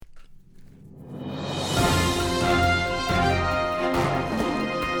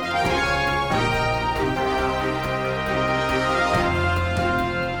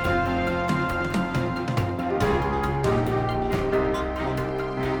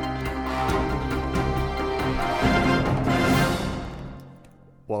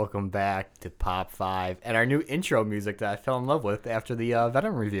Welcome back to Pop 5 and our new intro music that I fell in love with after the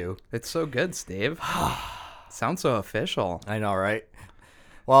Venom review. It's so good, Steve. Sounds so official. I know, right?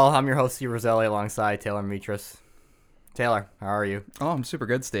 Well, I'm your host, Steve Roselli, alongside Taylor Mitras. Taylor, how are you? Oh, I'm super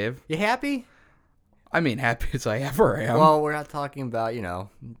good, Steve. You happy? I mean, happy as I ever am. Well, we're not talking about,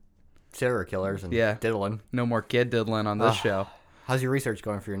 serial killers and Yeah. diddling. No more kid diddling on this show. How's your research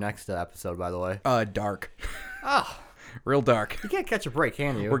going for your next episode, by the way? Dark. Oh, Real dark. you can't catch a break,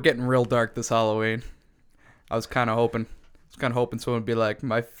 can you? We're getting real dark this Halloween. I was kind of hoping someone would be like,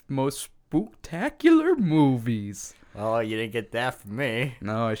 my most spooktacular movies. Well, you didn't get that from me.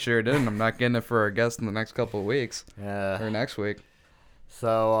 No, I sure didn't. I'm not getting it for our guest in the next couple of weeks. Or next week.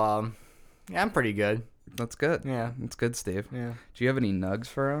 So, yeah, I'm pretty good. That's good. Yeah. That's good, Steve. Yeah. Do you have any nugs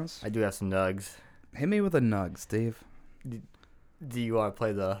for us? I do have some nugs. Hit me with a nug, Steve. Do you want to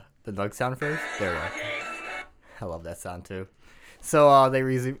play the nug sound first? There we go. I love that sound too. So they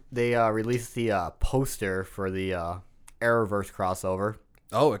released the poster for the Arrowverse crossover.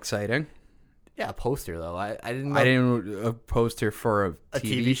 Oh, exciting. Yeah, poster though. I didn't know. I didn't a poster for a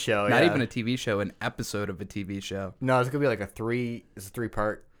TV show. Not Yeah. even a TV show, an episode of a TV show. No, it's gonna be like it's a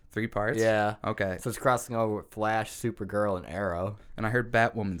 3-part. 3 parts? Yeah. Okay. So it's crossing over with Flash, Supergirl, and Arrow. And I heard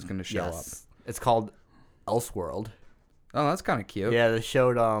Batwoman's going to show up. It's called Elseworld. Oh, that's kind of cute. Yeah, they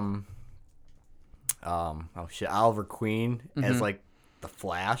showed Oliver Queen as like the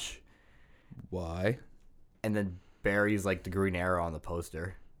Flash, Why? and then Barry's like the Green Arrow on the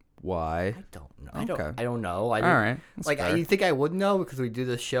poster. Why? I don't know. Okay. I don't know. All right. That's Like fair. you think I would know because we do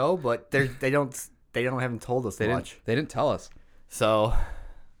this show, but they haven't told us They much. didn't tell us. So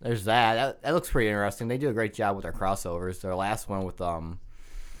there's that. That looks pretty interesting. They do a great job with their crossovers. Their last one with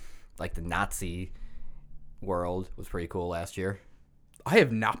like the Nazi world was pretty cool last year. I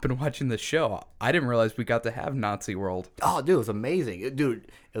have not been watching the show. I didn't realize we got to have Nazi World. Oh, dude, it was amazing. Dude,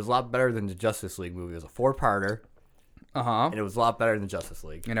 it was a lot better than the Justice League movie. It was a 4-parter, Uh-huh. and it was a lot better than Justice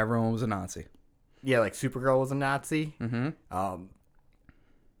League. And everyone was a Nazi. Yeah, like Supergirl was a Nazi. Mm-hmm.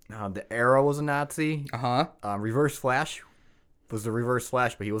 The Arrow was a Nazi. Uh-huh. Reverse Flash was the Reverse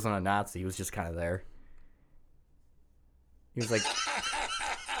Flash, but he wasn't a Nazi. He was just kind of there. He was like,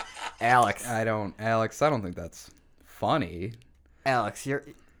 Alex, I don't think that's funny.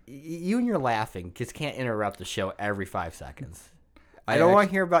 you and your laughing just can't interrupt the show every 5 seconds. I don't want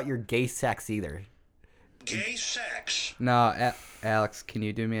to hear about your gay sex either. Gay sex. No, Alex, can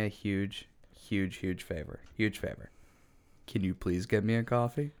you do me a huge favor? Huge favor. Can you please get me a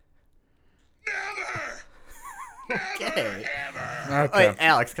coffee? Never. Okay. Okay. Wait,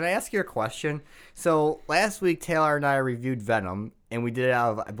 Alex, can I ask you a question? So last week, Taylor and I reviewed Venom, and we did it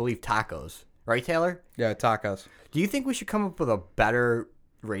out of, I believe, tacos. Right, Taylor? Yeah, tacos. Do you think we should come up with a better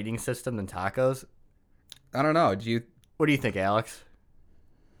rating system than tacos? I don't know. What do you think, Alex?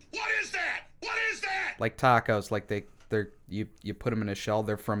 What is that? What is that? Like tacos, like you put them in a shell.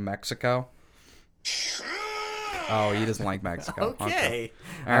 They're from Mexico. Oh, he doesn't like Mexico. Okay.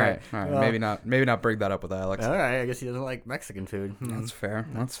 All right. Well- Maybe not bring that up with Alex. All right. I guess he doesn't like Mexican food. That's fair.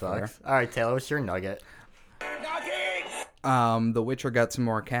 That's fair. Sucks. All right, Taylor, what's your nugget? The Witcher got some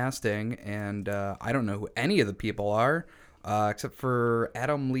more casting, and I don't know who any of the people are, except for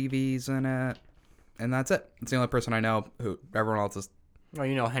Adam Levy's in it, and that's it. It's the only person I know. Who everyone else is. Oh,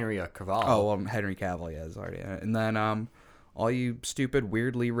 you know Henry Cavill. Oh, well, Henry Cavill is already in it, and then all you stupid,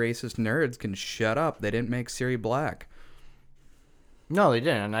 weirdly racist nerds can shut up. They didn't make Siri black. No, they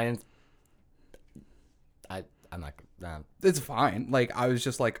didn't. And I'm not. It's fine. Like, I was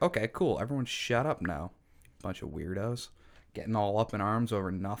just like, okay, cool. Everyone shut up now. Bunch of weirdos. Getting all up in arms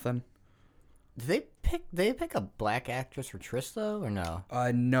over nothing. Did they pick a black actress for Trista or no?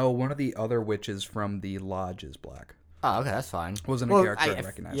 No, one of the other witches from the lodge is black. Oh, okay, that's fine. Wasn't a character I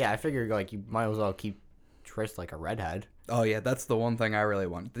recognized. Yeah, I figured like you might as well keep Trish like a redhead. Oh, yeah, that's the one thing I really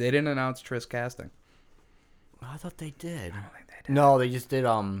want. They didn't announce Triss casting. Oh, I thought they did. I don't think they did. No, they just did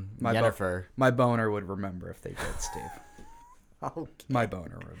My Yennefer. My boner would remember if they did, Steve. Okay. My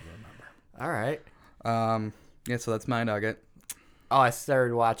boner would remember. All right. Yeah, so that's my nugget. Oh, I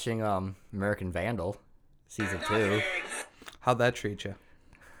started watching American Vandal season 2. How'd that treat you?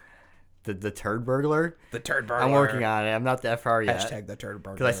 The Turd Burglar. The turd burglar. I'm working on it. I'm not that far yet. Hashtag the turd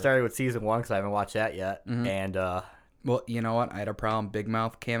burglar. Because I started with season 1 because I haven't watched that yet. And Well, you know what? I had a problem. Big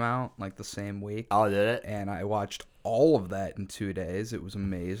Mouth came out like the same week. oh, did it? And I watched all of that in 2 days. It was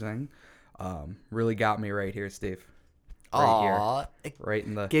amazing. Really got me right here, Steve. Right It here. Right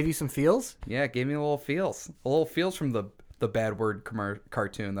in the... gave you some feels? Yeah, it gave me a little feels. A little feels from the bad word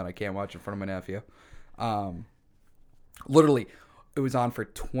cartoon that I can't watch in front of my nephew. Literally, it was on for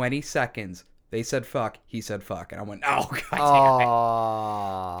 20 seconds. They said fuck. He said fuck. And I went, oh, God.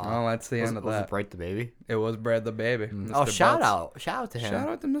 Oh, Well, that's the end of was that. it Bright the baby? It was Brad the baby. Oh, Mr. shout Butts. out to him. Shout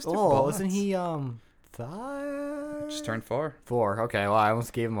out to Mr. Oh, Butts. wasn't he 5? Just turned 4. 4. Okay, well, I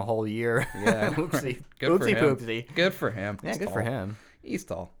almost gave him a whole year. Yeah. Oopsie. Good for Oopsie him. poopsie. Good for him. Yeah, He's good for tall. him. He's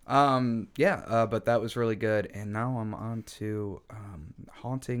tall. But that was really good. And now I'm on to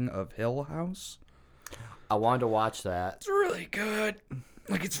Haunting of Hill House. I wanted to watch that. It's really good.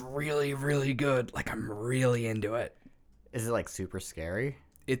 Like, it's really, really good. Like, I'm really into it. Is it like super scary?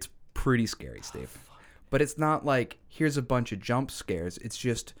 It's pretty scary, Steve. But it's not like, here's a bunch of jump scares. It's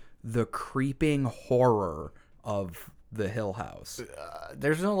just the creeping horror of the Hill House.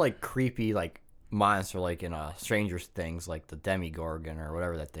 There's no like creepy like monster like in Stranger Things, like the Demogorgon or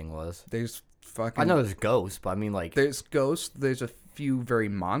whatever that thing was. There's fucking... I know there's ghosts, but I mean like There's ghosts. There's a few very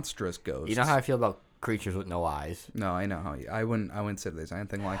monstrous ghosts. you know how I feel about creatures with no eyes. No, I know how you... I wouldn't say there's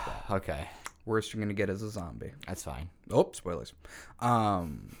anything like that. Okay, Worst you're gonna get is a zombie. that's fine. Oh, spoilers.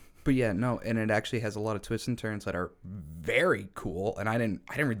 But yeah, no, and it actually has a lot of twists and turns that are very cool. And I didn't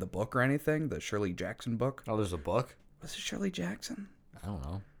read the book or anything, the Shirley Jackson book. Oh, there's a book. Was it Shirley Jackson? I don't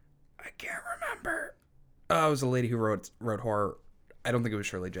know. I can't remember. Oh, it was a lady who wrote horror. I don't think it was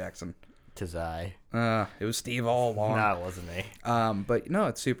Shirley Jackson. Tis I. It was Steve all along. No, it wasn't me. But no,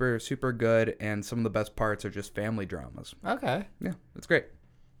 it's super, super good, and some of the best parts are just family dramas. Okay. Yeah, it's great.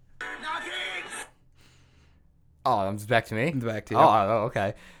 Oh, it's back to me. Back to you. Oh,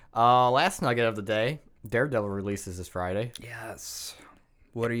 okay. Last nugget of the day: Daredevil releases this Friday. Yes.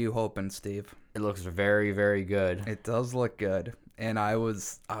 What are you hoping, Steve? It looks very, very good. It does look good, and I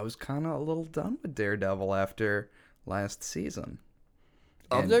was kind of a little done with Daredevil after last season.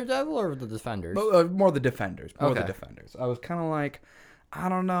 Of And- Daredevil or the Defenders? More the Defenders. More the Okay. Defenders. I was kind of like, I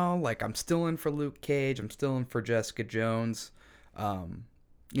don't know. Like, I'm still in for Luke Cage. I'm still in for Jessica Jones.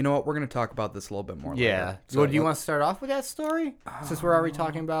 You know what? We're going to talk about this a little bit more Yeah. later. So, do you want to start off with that story? Since we're already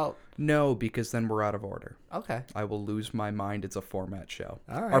talking about. No, because then we're out of order. Okay. I will lose my mind. It's a format show.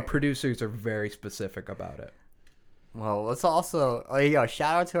 All right. Our producers are very specific about it. Well, let's also. Oh, yeah.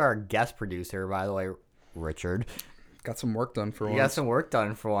 Shout out to our guest producer, by the way, Richard. Got some work done for You once. got some work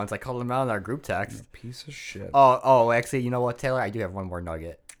done for once. I called him out in our group text. Piece of shit. Oh, actually, you know what, Taylor? I do have one more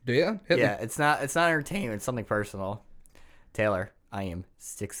nugget. Do you? Hit Yeah, me. it's not entertainment. It's something personal. Taylor, I am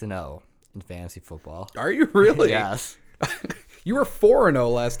 6-0 in fantasy football. Are you really? Yes. You were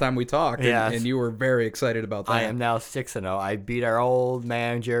 4-0 last time we talked, and, Yes. and you were very excited about that. I am now 6-0. I beat our old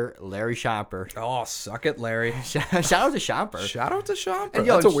manager, Larry Schomper. Oh, suck it, Larry. Shout out to Schomper. Shout out to Sean. And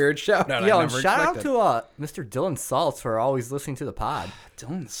yo, That's a weird shout out. Yo, I and never shout out expected. to Mr. Dylan Saltz for always listening to the pod.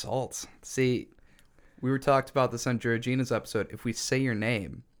 Dylan Saltz. See, we were talked about this on Georgina's episode. If we say your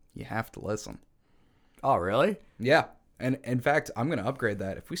name, you have to listen. Oh, really? Yeah. And in fact, I'm going to upgrade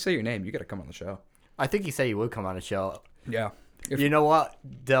that. If we say your name, you got to come on the show. I think he said he would come on the show. Yeah. You know what,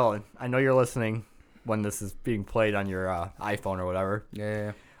 Dylan? I know you're listening when this is being played on your iPhone or whatever.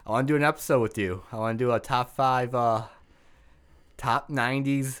 Yeah. I want to do an episode with you. I want to do a top 5 top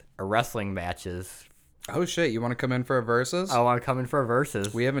 90s wrestling matches. Oh, shit. You want to come in for a versus? I want to come in for a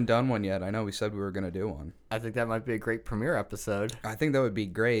versus. We haven't done one yet. I know we said we were going to do one. I think that might be a great premiere episode. I think that would be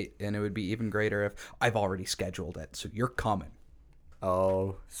great, and it would be even greater if I've already scheduled it, so you're coming.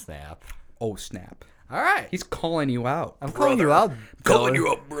 Oh, snap. Oh, snap. All right. He's calling you out. I'm calling you out, Dylan.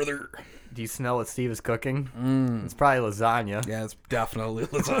 up, brother. Do you smell what Steve is cooking? It's probably lasagna. Yeah, it's definitely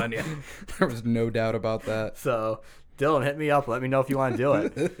lasagna. There was no doubt about that. So, Dylan, hit me up. Let me know if you want to do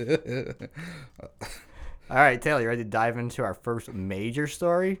it. All right, Taylor, you ready to dive into our first major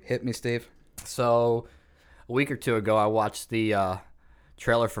story? Hit me, Steve. So, a week or two ago, I watched the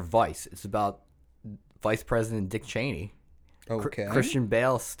trailer for Vice. It's about Vice President Dick Cheney. Okay. Christian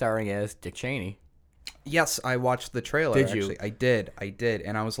Bale starring as Dick Cheney. Yes, I watched the trailer. Did you? Actually. I did,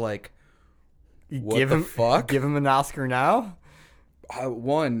 and I was like, What give the him, fuck? Give him an Oscar now?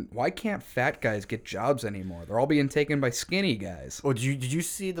 one, why can't fat guys get jobs anymore? They're all being taken by skinny guys. Well, did you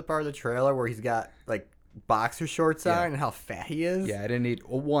see the part of the trailer where he's got like boxer shorts on and how fat he is? Yeah, I didn't need.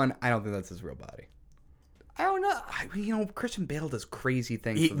 Well, one, I don't think that's his real body. I don't know. Christian Bale does crazy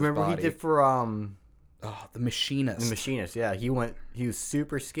things. He, with his remember body. he did for The Machinist. The Machinist. Yeah, he was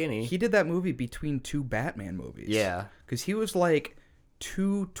super skinny. He did that movie between two Batman movies. Yeah. Because he was like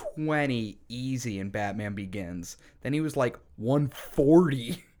 220 easy in Batman Begins. Then he was like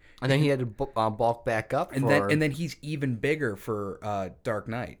 140. And then he had to bulk back up. And then he's even bigger for Dark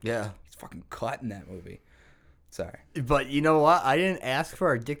Knight. Yeah. He's fucking cut in that movie. Sorry. But you know what? I didn't ask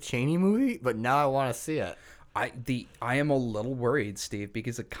for a Dick Cheney movie, but now I want to see it. I am a little worried, Steve,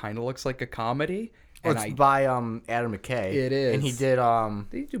 because it kind of looks like a comedy, Oh, And it's by Adam McKay. It is. And he did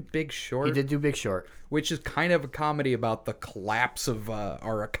They do Big Short. he did do Big Short. Which is kind of a comedy about the collapse of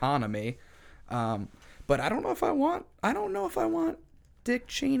our economy. But I don't know if I want Dick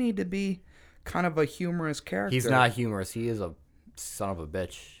Cheney to be kind of a humorous character. He's not humorous. He is a son of a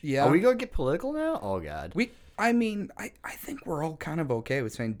bitch. Yeah. Are we gonna get political now? Oh God. I think we're all kind of okay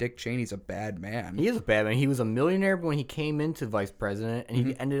with saying Dick Cheney's a bad man. He is a bad man. He was a millionaire when he came into vice president, and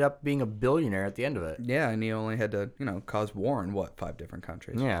he ended up being a billionaire at the end of it. Yeah, and he only had to, cause war in 5 different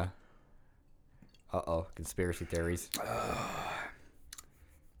countries. Yeah. Conspiracy theories.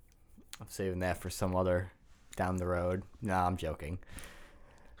 I'm saving that for some other down the road. Nah, I'm joking.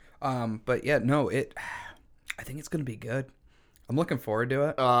 But yeah, no, I think it's gonna be good. I'm looking forward to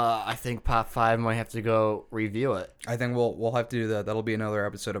it. I think Pop 5 might have to go review it. I think we'll have to do that. That'll be another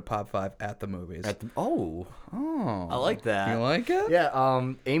episode of Pop 5 at the movies. Oh, Oh, I like that. you like it?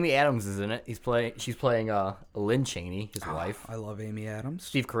 Yeah. Amy Adams is in it. She's playing Lynn Cheney, his wife. I love Amy Adams.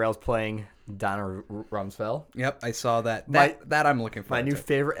 Steve Carell's playing Donna Rumsfeld. Yep, I saw that. My- That I'm looking My forward new to.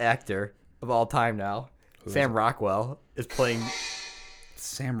 favorite actor of all time now, Sam Rockwell, is playing.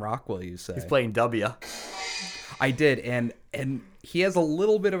 Sam Rockwell, you say? He's playing W. I did, and he has a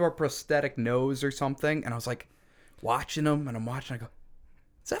little bit of a prosthetic nose or something, and I was like, watching him, and I'm watching, I go,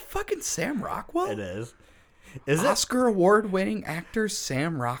 is that fucking Sam Rockwell? It is. Is it? Oscar award-winning actor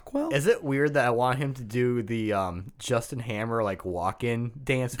Sam Rockwell? Is it weird that I want him to do the Justin Hammer like walk-in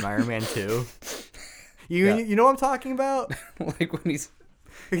dance from Iron Man 2? You know what I'm talking about? Like when he's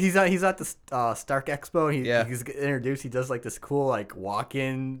He's at the Stark Expo. And Yeah. he's introduced. He does like this cool like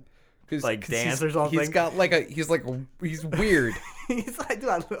walk-in 'cause- like 'cause dance he's- or something. He's got like he's weird. He's like, dude,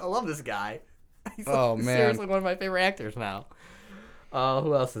 I love this guy. He's Oh, like, man. seriously one of my favorite actors now.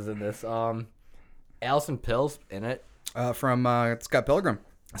 Who else is in this? Allison Pill's in it. From Scott Pilgrim.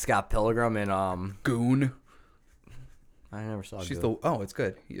 Scott Pilgrim and Goon. I never saw. She's Goon. it's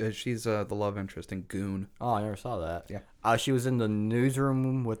good. She's the love interest in Goon. Oh, I never saw that. Yeah. She was in the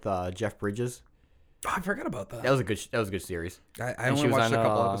newsroom with Jeff Bridges. Oh, I forgot about that. That was a good series. I And she only was watched a on,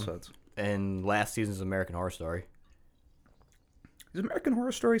 couple episodes. And last season's American Horror Story. Is American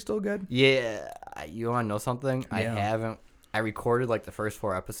Horror Story still good? Yeah, you want to know something? I Yeah. haven't. I recorded like the first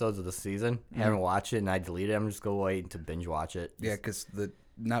 4 episodes of the season. Haven't watched it, and I deleted it. I'm just gonna wait to binge watch it. Yeah, because the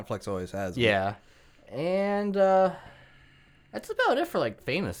Netflix always has. them. Yeah, and that's about it for like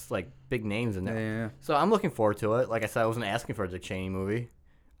famous, like big names in there. Yeah. So I'm looking forward to it. Like I said, I wasn't asking for a Dick Cheney movie.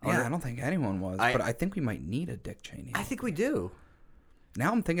 Yeah, I don't think anyone was, I- but I think we might need a Dick Cheney. I think we do.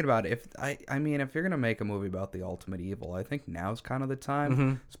 Now I'm thinking about it. If you're gonna make a movie about the ultimate evil, I think now's kind of the time,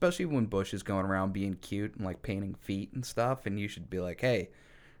 Mm-hmm. especially when Bush is going around being cute and like painting feet and stuff, and you should be like, hey,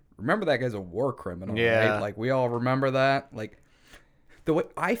 remember that guy's a war criminal, Yeah. right? Like we all remember that. Like the way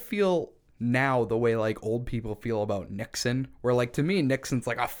I feel now, the way like old people feel about Nixon, where like to me Nixon's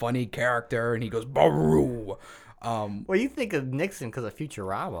like a funny character, and he goes Baru. Well, you think of Nixon because of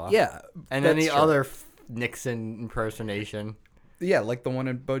Futurama. Yeah, And then that's the true. other Nixon impersonation. Yeah, like the one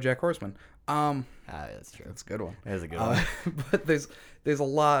in BoJack Horseman. That's true. That's a good one. That is a good one. But there's a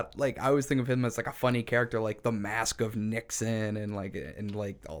lot, like I always think of him as like a funny character, like the Mask of Nixon and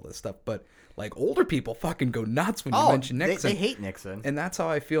like all this stuff. But like older people fucking go nuts when you mention Nixon. They hate Nixon. And that's how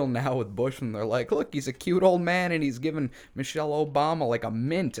I feel now with Bush when they're like, look, he's a cute old man and he's giving Michelle Obama like a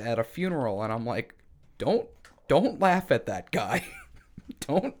mint at a funeral, and I'm like, don't laugh at that guy.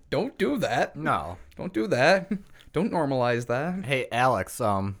 don't do that. No. Don't do that. Don't normalize that. Hey, Alex,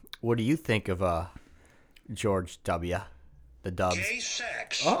 what do you think of George W. The Dubs? Gay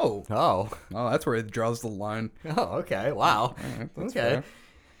sex. Oh, Oh. that's where it draws the line. Oh, okay. Wow. That's Okay. fair.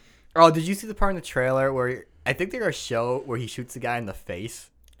 Oh, did you see the part in the trailer where I think they're gonna show where he shoots the guy in the face?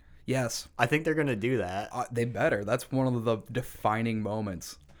 Yes, I think they're gonna do that. they better. That's one of the defining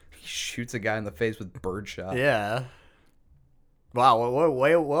moments. He shoots a guy in the face with birdshot. Yeah. Wow. What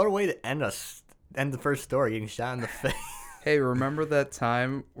a way to end the first story, getting shot in the face. Hey, remember that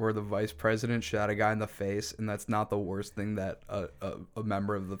time where the vice president shot a guy in the face, and that's not the worst thing that a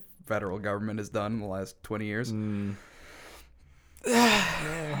member of the federal government has done in the last 20 years? All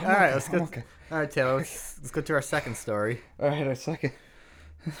right, let's go. okay. All right, Taylor. Let's go to our second story. All right, our second.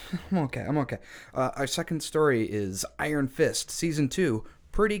 I'm okay. Our second story is Iron Fist season 2.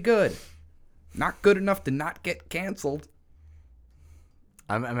 Pretty good. Not good enough to not get canceled.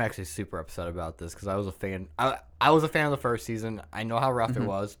 I'm actually super upset about this because I was a fan. I was a fan of the first season. I know how rough it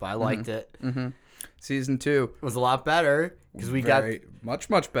was, but I liked it. Season 2. It was a lot better because we got much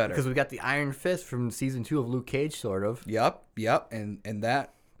better. because we got the Iron Fist from season 2 of Luke Cage, sort of. Yep, and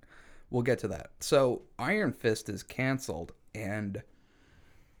that we'll get to that. So Iron Fist is canceled, and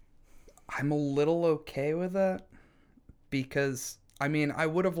I'm a little okay with it because, I mean, I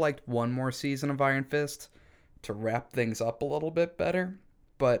would have liked one more season of Iron Fist to wrap things up a little bit better.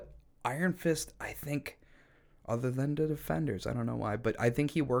 But Iron Fist, I think, other than the Defenders, I don't know why, but I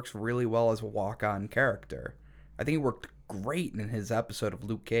think he works really well as a walk-on character. I think he worked great in his episode of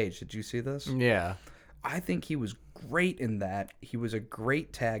Luke Cage. Did you see this? Yeah. I think he was great in that. He was a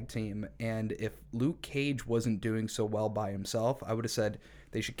great tag team, and if Luke Cage wasn't doing so well by himself, I would have said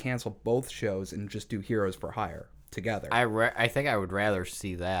they should cancel both shows and just do Heroes for Hire together. I think I would rather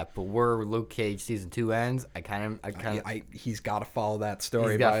see that, but where Luke Cage season 2 ends, He's got to follow that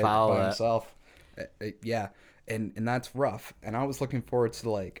story He's gotta by follow that. himself. Yeah, and that's rough. And I was looking forward to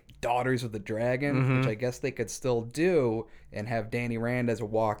like Daughters of the Dragon, which I guess they could still do, and have Danny Rand as a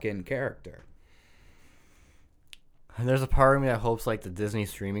walk-in character. And there's a part of me that hopes like the Disney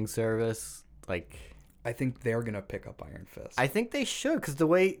streaming service, like I think they're gonna pick up Iron Fist. I think they should, because the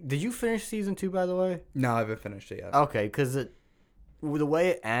way did you finish season 2 by the way? No, I haven't finished it yet. Okay, because the way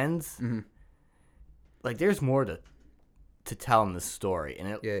it ends, like there's more to tell in the story,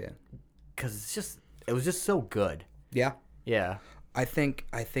 and Yeah. because it was just so good. Yeah. Yeah. I think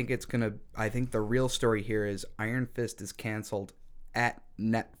the real story here is Iron Fist is canceled at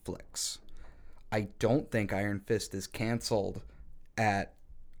Netflix. I don't think Iron Fist is canceled at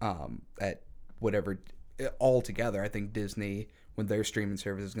whatever altogether. I think Disney, when their streaming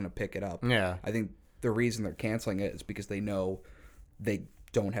service, is going to pick it up. Yeah. I think the reason they're canceling it is because they know they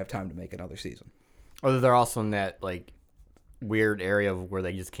don't have time to make another season. Or they're also in that like weird area of where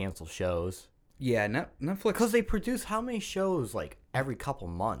they just cancel shows. Yeah, Netflix. Because they produce how many shows like every couple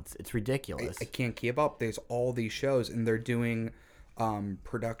months? It's ridiculous. I can't keep up. There's all these shows, and they're doing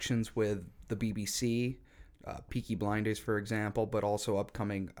productions with the BBC, Peaky Blinders, for example, but also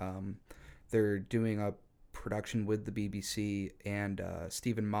upcoming. They're doing a production with the BBC and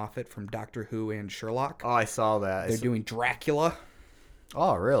Stephen Moffat from Doctor Who and Sherlock. Oh, I saw that. They're doing Dracula.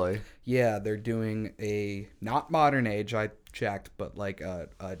 Oh, really? Yeah, they're doing a not modern age, I checked, but like a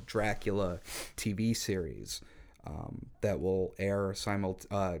Dracula TV series that will air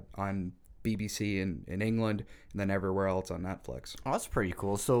on BBC in England and then everywhere else on Netflix. Oh, that's pretty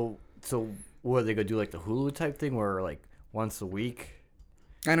cool. So what are they gonna do, like the Hulu type thing, where like once a week?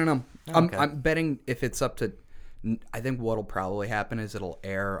 I don't know. Okay. I'm betting if it's up to, I think what'll probably happen is it'll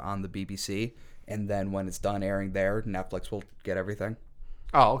air on the BBC, and then when it's done airing there, Netflix will get everything.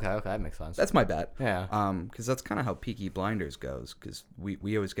 Oh, okay, that makes sense. That's my bet. Yeah. Because that's kind of how Peaky Blinders goes. Because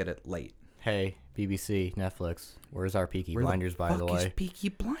we always get it late. Hey, BBC, Netflix, where's our Peaky Where Blinders, by the fuck is way? Peaky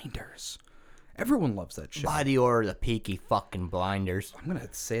Blinders? Everyone loves that show. By the order, the Peaky fucking Blinders. I'm gonna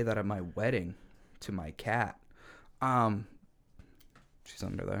say that at my wedding to my cat. She's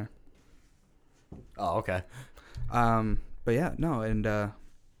under there. Oh, okay. But yeah, no, and I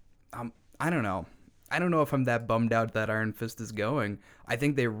don't know. I don't know if I'm that bummed out that Iron Fist is going. I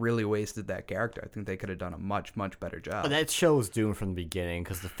think they really wasted that character. I think they could have done a much, much better job. That show was doomed from the beginning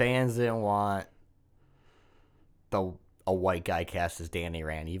because the fans didn't want a white guy cast as Danny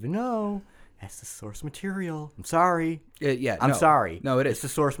Rand, even though that's the source material. I'm sorry. I'm sorry. No, it is. It's the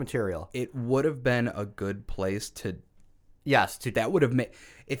source material. It would have been a good place to. Yes, That would have made.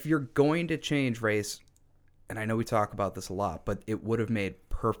 If you're going to change race, and I know we talk about this a lot, but it would have made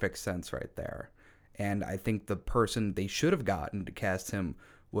perfect sense right there. And I think the person they should have gotten to cast him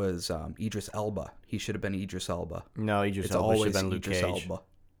was Idris Elba. He should have been Idris Elba. No, Idris It's Elba should always have been Luke Idris Cage. Elba.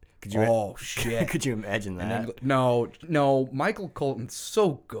 Could you Oh shit! Could you imagine that? No, Michael Colton's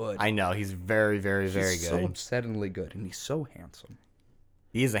so good. I know he's very, very, very He's good. so upsettingly good, and he's so handsome.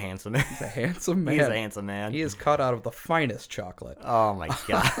 He is a handsome man. He's a handsome man. He's a handsome man. He is cut out of the finest chocolate. Oh my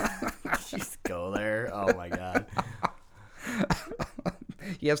god. Just go there. Oh my god.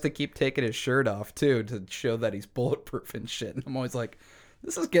 He has to keep taking his shirt off too to show that he's bulletproof and shit. And I'm always like,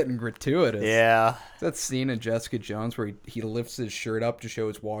 this is getting gratuitous. Yeah. That scene in Jessica Jones where he lifts his shirt up to show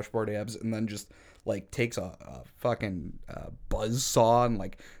his washboard abs and then just like takes a fucking buzz saw and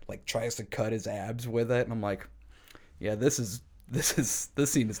like tries to cut his abs with it. And I'm like, yeah, this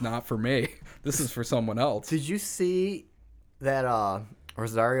scene is not for me. This is for someone else. Did you see that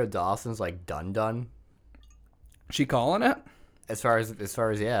Rosario Dawson's like done? She calling it? As far as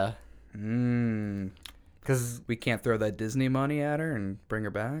yeah. Because We can't throw that Disney money at her and bring her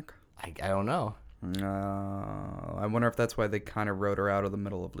back? I don't know. I wonder if that's why they kind of wrote her out of the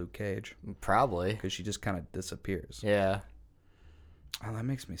middle of Luke Cage. Probably. Because she just kind of disappears. Yeah. Oh, that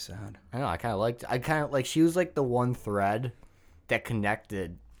makes me sad. I know. I kind of like she was like the one thread that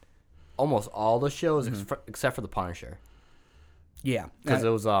connected almost all the shows except for the Punisher. Yeah. Because it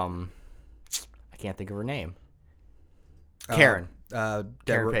was I can't think of her name. Karen.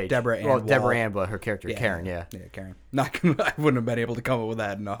 Karen Page. Deborah Ann. Well, Wall. Deborah Ann, but her character Karen. Yeah. Yeah, Karen. Not gonna, I wouldn't have been able to come up with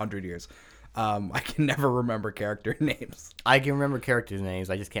that in 100 years. I can never remember character names. I can remember characters' names.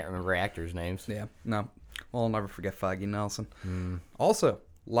 I just can't remember actors' names. Yeah, no. Well, I'll never forget Foggy Nelson. Hmm. Also,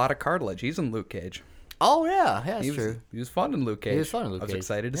 a lot of cartilage. He's in Luke Cage. Oh yeah, that's true. He was fun in Luke Cage. was fun in Luke I was Cage.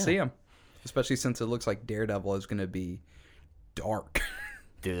 excited to Yeah. see him, especially since it looks like Daredevil is going to be dark.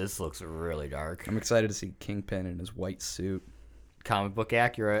 Dude, this looks really dark. I'm excited to see Kingpin in his white suit. Comic book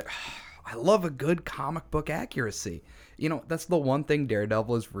accurate. I love a good comic book accuracy. You know, that's the one thing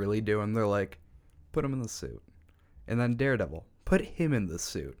Daredevil is really doing. They're like, put him in the suit. And then Daredevil, put him in the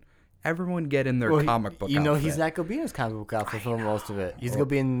suit. Everyone get in their comic book You know, outfit. he's not gonna be in his comic book outfit for most of it. He's gonna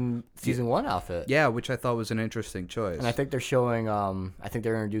be in season 1 outfit. Yeah, which I thought was an interesting choice. And I think they're showing. I think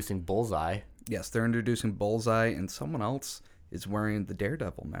they're introducing Bullseye. Yes, they're introducing Bullseye, and someone else is wearing the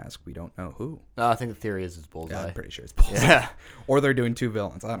Daredevil mask. We don't know who. I think the theory is it's Bullseye. Yeah, I'm pretty sure it's Bullseye. Yeah. Or they're doing 2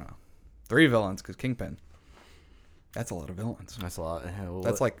 villains. I don't know. 3 villains, because Kingpin. That's a lot of villains. That's a lot.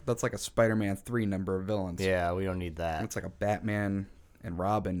 That's like a Spider-Man 3 number of villains. Yeah, we don't need that. It's like a Batman and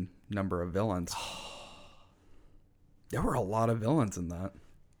Robin number of villains. There were a lot of villains in that.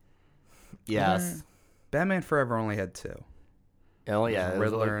 Yes. Batman Forever only had 2. Oh yeah, it was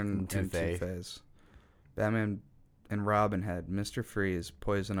Riddler like and Two-Face. Two-Face. Batman and Robin had Mr. Freeze,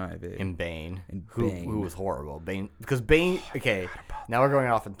 Poison Ivy. And Bane, And who Bane. was horrible. Bane, because Bane. Okay, now we're going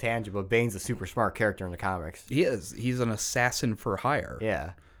off on tangent, but Bane's a super smart character in the comics. He is. He's an assassin for hire.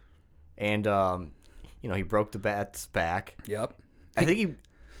 Yeah, and he broke the Bat's back. Yep. I think he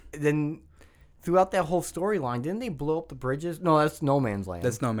then throughout that whole storyline, didn't they blow up the bridges? No, that's No Man's Land.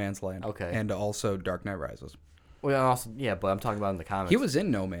 That's No Man's Land. Okay. And also Dark Knight Rises. well, also yeah, but I'm talking about in the comics. He was in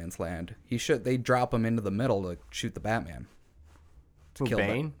No Man's Land. They drop him into the middle to shoot the Batman. Who, Kill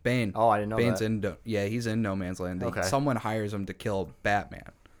Bane. Bane. Oh, I didn't know Bane's that. he's in No Man's Land. Okay. Someone hires him to kill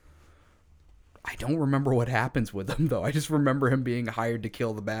Batman. I don't remember what happens with him though. I just remember him being hired to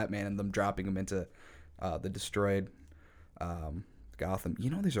kill the Batman and them dropping him into the destroyed Gotham. You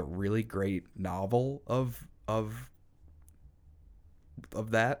know, there's a really great novel of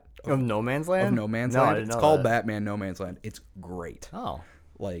that. Of No Man's Land. Of No Man's No, I Land. didn't It's know called that. Batman No Man's Land. It's great. Oh,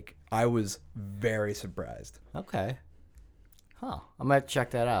 Like, I was very surprised. okay. Huh. I might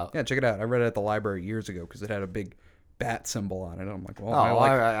check that out. Yeah, check it out. I read it at the library years ago because it had a big bat symbol on it. I'm like, well, Oh, I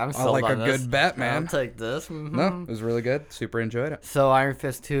like, all right. I'm I sold like on a this. good Batman. I'll take this. Mhm. No, it was really good. Super enjoyed it. So Iron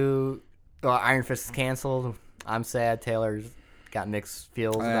Fist 2, Iron Fist is canceled. I'm sad. Taylor's got mixed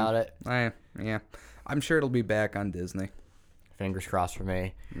feels about it. Yeah. I'm sure it'll be back on Disney. Fingers crossed for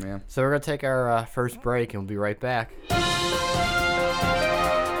me. Yeah. So we're going to take our first break and we'll be right back.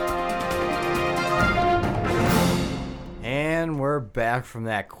 And we're back from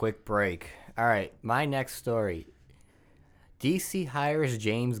that quick break. All right, my next story. DC hires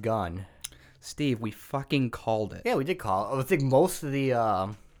James Gunn. Steve, we fucking called it. Yeah, we did call it. I think most of the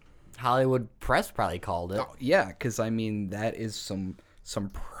Hollywood press probably called it. Oh, yeah, because, I mean, that is some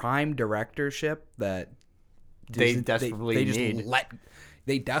prime directorship that They Disney- desperately they just need.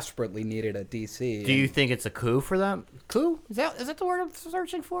 They desperately needed at DC. Do you think it's a coup for them? Coup? Is that the word I'm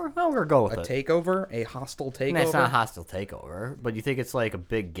searching for? Well, we're going with a it. takeover? A hostile takeover? No, it's not a hostile takeover, but you think it's like a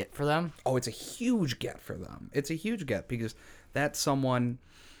big get for them? Oh, it's a huge get for them. It's a huge get because that's someone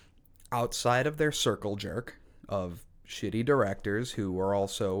outside of their circle jerk of shitty directors who are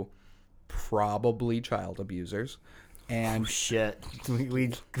also probably child abusers. And Shit, we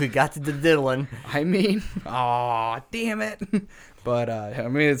got to the diddling. I mean, aw, damn it. But I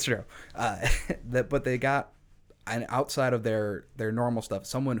mean, it's true. But they got an outside of their normal stuff,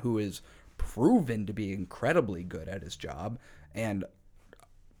 someone who is proven to be incredibly good at his job and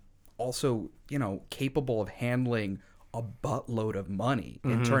also, you know, capable of handling a buttload of money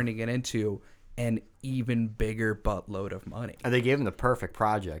and turning it into an even bigger buttload of money. And they gave him the perfect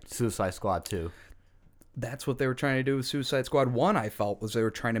project, Suicide Squad 2. That's what they were trying to do with Suicide Squad 1, I felt, was they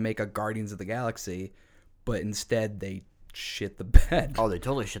were trying to make a Guardians of the Galaxy, but instead they shit the bed. Oh, they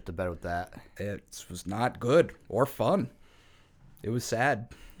totally shit the bed with that. It was not good or fun. It was sad.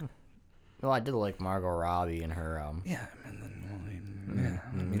 Well, I did like Margot Robbie and her. Yeah,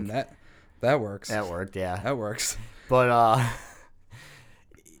 I mean that works. That worked, yeah. That works. But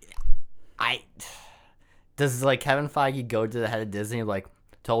does like Kevin Feige go to the head of Disney like,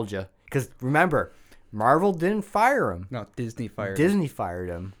 told you? Because remember, Marvel didn't fire him. No, Disney fired. Disney fired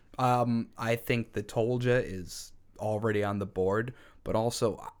him. I think the Tolja is already on the board, but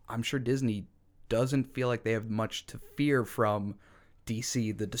also I'm sure Disney doesn't feel like they have much to fear from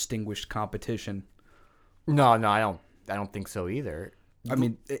DC, the distinguished competition. No, I don't think so either. I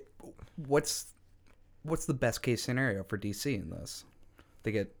mean, what's the best case scenario for DC in this?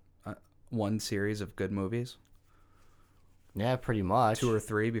 They get one series of good movies, Yeah, pretty much. 2 or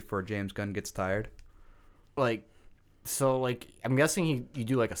 3 before James Gunn gets tired. Like, so like I'm guessing you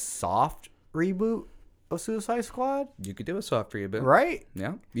do like a soft reboot of Suicide Squad, You could do a soft reboot, right?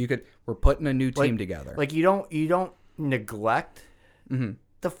 Yeah, you could. We're putting a new team together. Like you don't neglect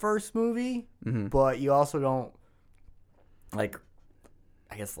the first movie, but you also don't like,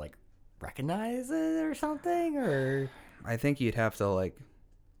 I guess like recognize it or something, or I think you'd have to like.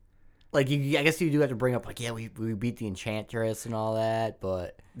 like you. I guess you do have to bring up like, yeah, we beat the Enchantress and all that,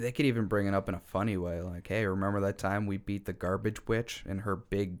 but They could even bring it up in a funny way, like, "Hey, remember that time we beat the Garbage Witch and her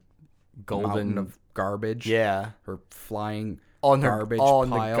big mountain of garbage? yeah, her flying on her garbage all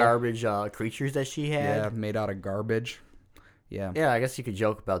pile. the garbage creatures that she Yeah, had. made out of garbage. Yeah, Yeah, I guess you could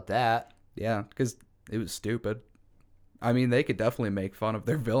joke about that. yeah, because it was stupid. I mean, they could definitely make fun of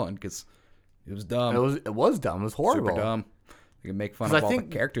their villain because it was dumb. It was dumb. It was horrible. Super dumb. They could make fun 'Cause of I all the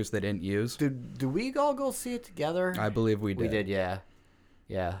think- characters they didn't use. Do we all go see it together? I believe we did. We did, yeah.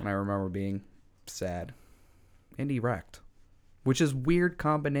 Yeah. And I remember being sad and erect, which is weird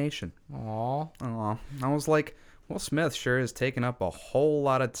combination. Aw. Aw. I was like, Will Smith sure has taken up a whole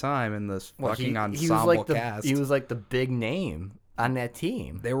lot of time in this Well, fucking he ensemble was like cast. He was like the big name on that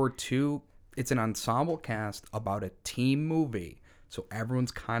team. There were 2. It's an ensemble cast about a team movie, so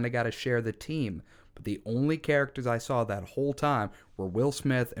everyone's kind of got to share the team. But the only characters I saw that whole time were Will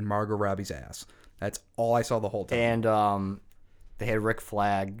Smith and Margot Robbie's ass. That's all I saw the whole time. And they had Rick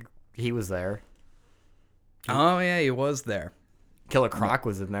Flag. He was there. Oh yeah, he was there. Killer Croc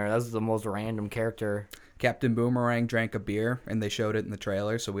was in there. That was the most random character. Captain Boomerang drank a beer, and they showed it in the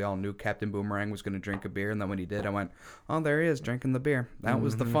trailer, so we all knew Captain Boomerang was going to drink a beer. And then when he did, I went, "Oh, there he is, drinking the beer." That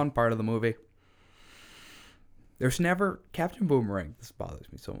was the fun part of the movie. There's never Captain Boomerang. This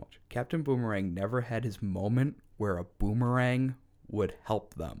bothers me so much. Captain Boomerang never had his moment where a boomerang would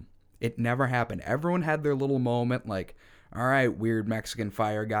help them. It never happened. Everyone had their little moment, like, all right, weird Mexican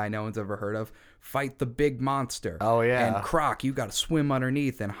fire guy no one's ever heard of, fight the big monster. Oh, yeah. And Croc, you got to swim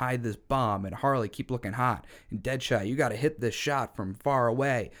underneath and hide this bomb. And Harley, keep looking hot. And Deadshot, you got to hit this shot from far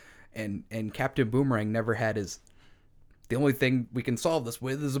away. And Captain Boomerang never had his. The only thing we can solve this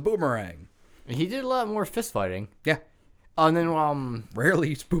with is a boomerang. He did a lot more fist fighting. Yeah, Oh, and then rarely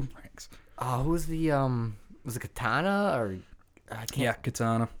use boomerangs. who was the was it Katana or I can't Yeah,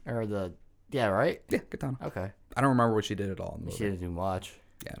 Katana. or the right? Yeah, Katana. Okay. I don't remember what she did at all in the She movie. didn't do much.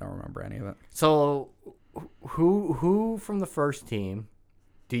 Yeah, I don't remember any of it. So who from the first team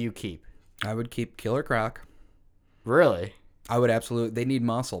do you keep? I would keep Killer Croc. Really? I would absolutely. They need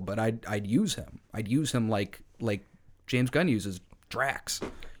muscle, but I'd use him. I'd use him like James Gunn uses Drax.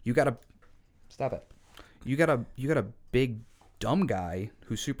 You gotta stop it. You got a big dumb guy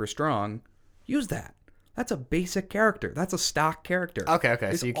who's super strong. Use that. That's a basic character. That's a stock character. Okay.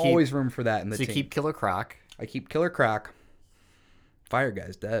 There's So you keep always room for that in the so you team. keep Killer Croc. I keep Killer Croc. Fire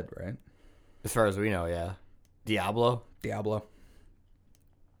Guy's dead, right? As far as we know, yeah. Diablo. Diablo.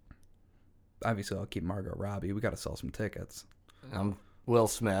 Obviously, I'll keep Margot Robbie. We got to sell some tickets. Will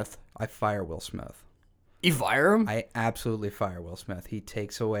Smith. I fire Will Smith. You fire him? I absolutely fire Will Smith. He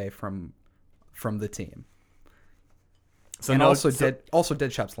takes away from the team. So And no, also so,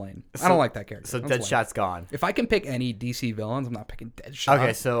 Deadshot's lane. I don't like that character. So That's lame. Deadshot's gone. If I can pick any DC villains, I'm not picking Deadshot.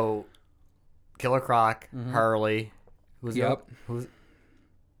 Okay, so Killer Croc, Harley. Who's Yep. up? Who's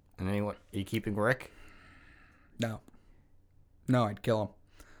and anyone? Are you keeping Rick? No, I'd kill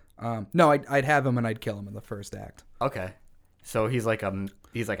him. No, I'd have him and I'd kill him in the first act. Okay. So he's like a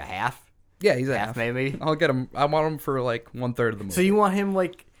half? Yeah, he's a Half half. maybe? I'll get him. I want him for like 1/3 of the movie. So you want him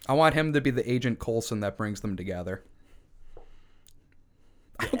like I want him to be the Agent Coulson that brings them together.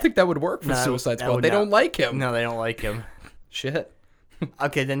 I don't think that would work for No, Suicide that Squad. would They not. don't like him. No, they don't like him. Shit.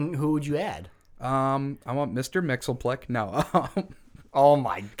 Okay, then who would you add? I want Mr. Mixelplick. No. Oh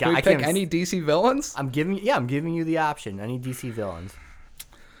my god. Can we I pick can't any DC villains? I'm giving you the option. Any DC villains.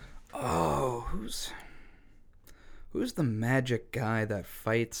 Oh, who's the magic guy that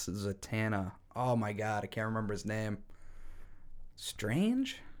fights Zatanna? Oh my god, I can't remember his name.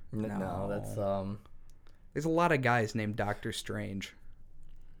 Strange? No, that's There's a lot of guys named Doctor Strange.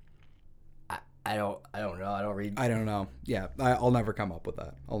 I don't know. I don't read. I don't know. Yeah, I'll never come up with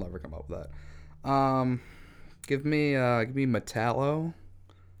that. Give me Metallo.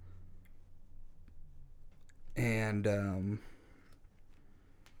 And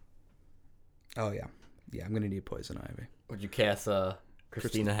oh yeah, I'm gonna need Poison Ivy. Would you cast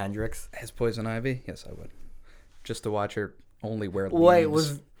Christina Hendricks? As Poison Ivy? Yes, I would. Just to watch her only wear leaves. Wait,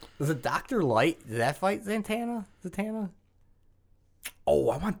 was it Dr. Light? Did that fight Zatanna? Oh,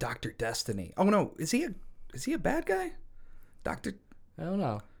 I want Dr. Destiny. Oh no, is he a bad guy? Dr. I don't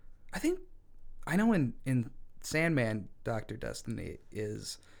know. I know in Sandman Dr. Destiny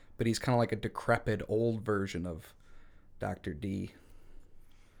is, but he's kind of like a decrepit old version of Dr. D.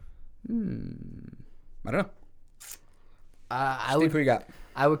 I don't know. I Steve, would who you got?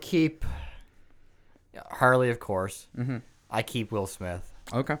 I would keep Harley, of course. Mm-hmm. I keep Will Smith.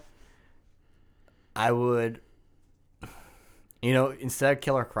 Okay. I would, instead of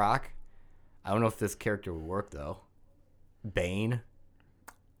Killer Croc, I don't know if this character would work though. Bane,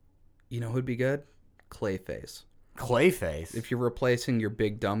 You know who'd be good? Clayface. Clayface. If you're replacing your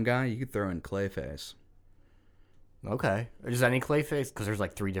big dumb guy, you could throw in Clayface. Okay, or just any Clayface because there's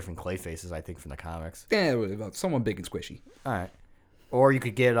like 3 different Clayfaces I think from the comics. Yeah, someone big and squishy. All right, or you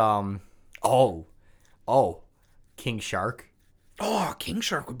could get King Shark. Oh, King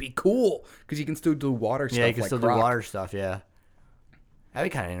Shark would be cool because you can still do water stuff. Yeah, you can like still Croc. do water stuff. Yeah,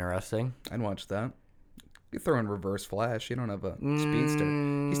 that'd be kind of interesting. I'd watch that. You throw in Reverse Flash. You don't have a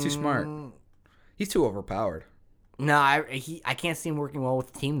speedster. He's too smart. He's too overpowered. No, I can't see him working well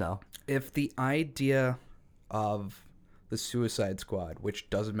with the team though. If the idea of the Suicide Squad, which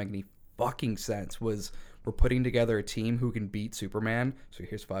doesn't make any fucking sense, was we're putting together a team who can beat Superman. So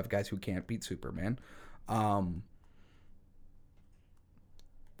here's 5 guys who can't beat Superman.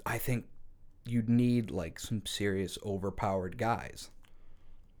 I think you'd need like some serious overpowered guys.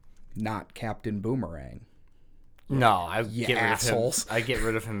 Not Captain Boomerang. No, I You get assholes. rid of him. I get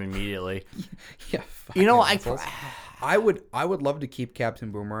rid of him immediately. Yeah, I would love to keep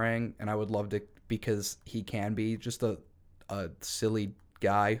Captain Boomerang, and I would love to because he can be just a silly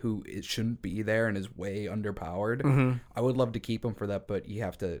guy who it shouldn't be there and is way underpowered. I would love to keep him for that, but you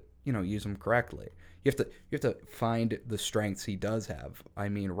have to use him correctly. You have to find the strengths he does have. I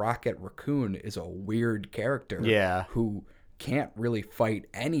mean, Rocket Raccoon is a weird character, Yeah. who can't really fight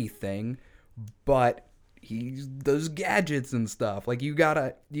anything, but he does gadgets and stuff. Like you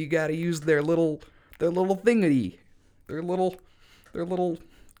gotta use their little thingy, their little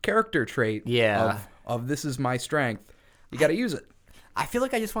character trait. Yeah. Of this is my strength. You gotta use it. I feel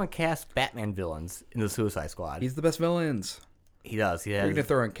like I just want to cast Batman villains in the Suicide Squad. He's the best villains. He does. He You're has. gonna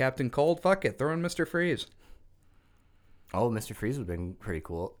throw in Captain Cold? Fuck it. Throw in Mr. Freeze. Oh, Mr. Freeze would have been pretty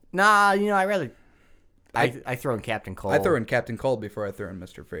cool. Nah, I rather. I throw in Captain Cold. I throw in Captain Cold before I throw in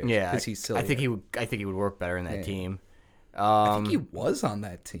Mr. Freeze. Yeah, because he's silly. I think he would work better in that team. I think he was on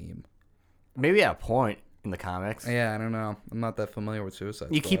that team. Maybe at a point in the comics. Yeah, I don't know. I'm not that familiar with Suicide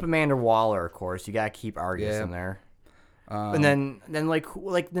You Squad. keep Amanda Waller, of course. You gotta keep Argus Yeah. in there. And then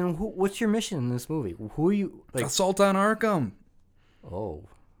what's your mission in this movie? Who are you like? Assault on Arkham. Oh,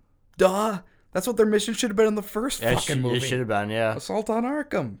 Duh. That's what their mission should have been in the first fucking movie. It should have been, yeah. Assault on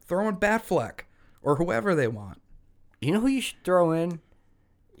Arkham. Throw in Batfleck. Or whoever they want. You know who you should throw in?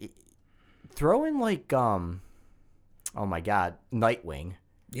 Throw in like oh my god, Nightwing,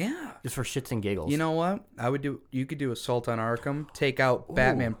 Yeah. just for shits and giggles. You know what? You could do Assault on Arkham, take out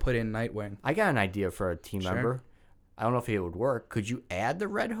Batman, put in Nightwing. I got an idea for a team Sure. member. I don't know if it would work. Could you add the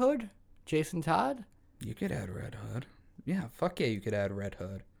Red Hood, Jason Todd? You could add Red Hood. Yeah, fuck yeah, you could add Red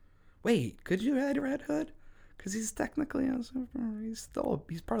Hood. Wait, could you add Red Hood? Because he's technically he's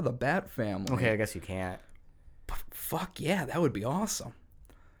part of the Bat family. Okay, I guess you can't. Fuck yeah, that would be awesome.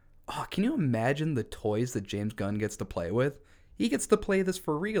 Oh, can you imagine the toys that James Gunn gets to play with? He gets to play this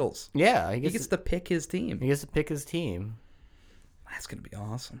for reals. Yeah, He gets to pick his team. he gets to pick his team. That's gonna be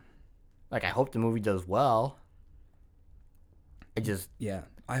awesome. Like, I hope the movie does well. Yeah,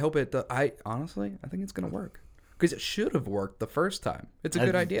 I hope it. I honestly, I think it's gonna work because it should have worked the first time. It's a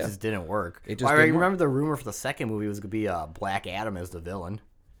good idea. It just didn't work. It just I didn't work. remember the rumor for the second movie was gonna be Black Adam as the villain.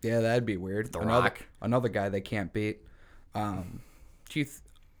 Yeah, that'd be weird. The another, Rock. Another guy they can't beat. Do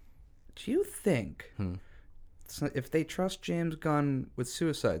you think if they trust James Gunn with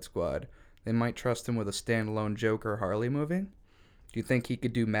Suicide Squad, they might trust him with a standalone Joker Harley movie? Do you think he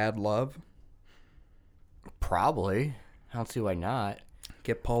could do Mad Love? Probably. I don't see why not.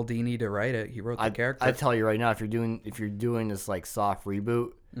 Get Paul Dini to write it. He wrote the character. I tell you right now, if you're doing this like soft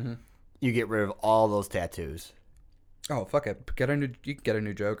reboot, Mm-hmm. you get rid of all those tattoos. Oh fuck it! You can get a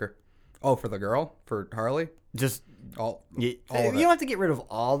new Joker. Oh, for the girl, for Harley. Just All you of don't have to get rid of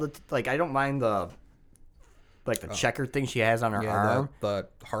all the like. I don't mind the checker thing she has on her arm. the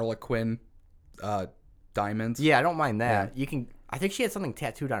Harlequin diamonds. Yeah, I don't mind that. You can. I think she had something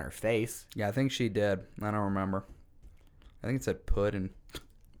tattooed on her face. Yeah, I think she did. I don't remember. I think it said put and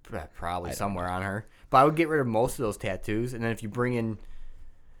Probably somewhere on her. But I would get rid of most of those tattoos, and then if you bring in,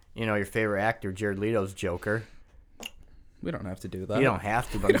 your favorite actor, Jared Leto's Joker. we don't have to do that. You don't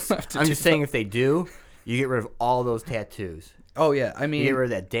have to, but don't have to I'm do just saying if they do, you get rid of all those tattoos. Oh yeah, I You mean, get rid of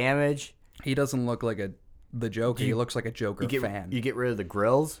that damage. he doesn't look like the Joker. He looks like a Joker You fan. get rid of the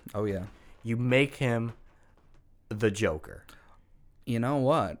grills. Oh yeah. You make him the Joker. You know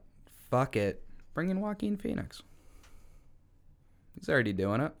what? Fuck it. Bring in Joaquin Phoenix. He's already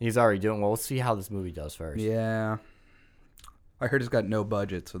doing it. He's already doing well. We'll see how this movie does first. Yeah. I heard it's got no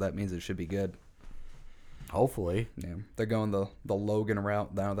budget, so that means it should be good. Hopefully. Yeah. They're going the Logan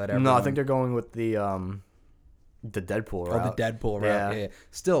route now that everyone... No, I think they're going with the Deadpool route. Oh, the Deadpool route. Yeah. Yeah.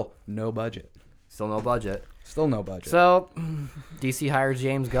 Still, no budget. Still no budget. Still no budget. So, DC hires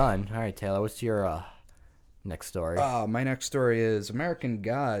James Gunn. All right, Taylor, what's your next story? My next story is American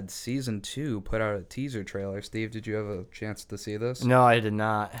Gods Season 2 put out a teaser trailer. Steve, did you have a chance to see this? No, I did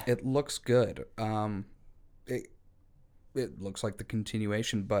not. It looks good. It looks like the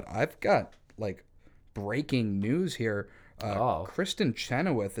continuation, but I've got, like, breaking news here. Kristen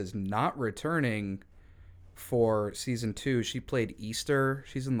Chenoweth is not returning for Season 2. She played Easter.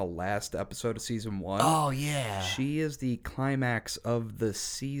 She's in the last episode of Season 1. Oh, yeah. She is the climax of the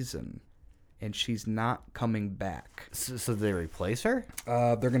season, and she's not coming back. So they replace her?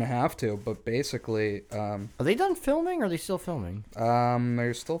 They're going to have to, but basically, Are they done filming or are they still filming?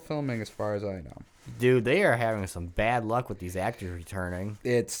 they're still filming as far as I know. Dude, they are having some bad luck with these actors returning.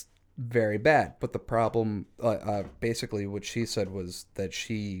 It's very bad, but the problem, basically what she said was that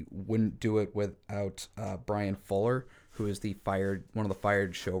she wouldn't do it without Brian Fuller, who is one of the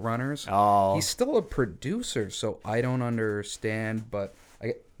fired showrunners. Oh. He's still a producer, so I don't understand, but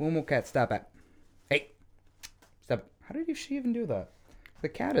Momo Cat, stop it. Hey, stop. How did she even do that? The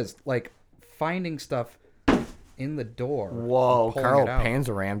cat is, like, finding stuff in the door. Whoa, and pulling Carl it out.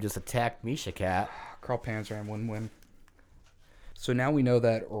 Panzeram just attacked Misha Cat. Carl Panzeram win-win. So now we know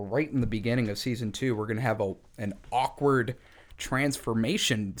that right in the beginning of Season 2, we're going to have an awkward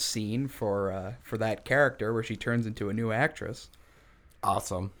transformation scene for that character where she turns into a new actress.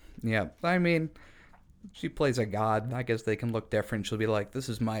 Awesome. Yeah, I mean, she plays a god. I guess they can look different. She'll be like, this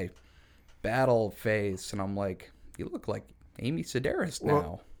is my battle face. And I'm like, you look like Amy Sedaris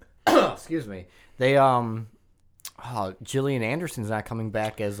now. Excuse me. They, Gillian Anderson's not coming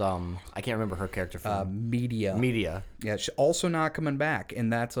back as, I can't remember her character from Media. Media. Yeah, she's also not coming back,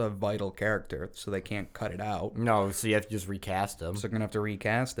 and that's a vital character, so they can't cut it out. No, so you have to just recast them. So they're gonna have to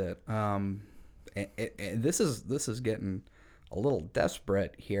recast it. And this is getting a little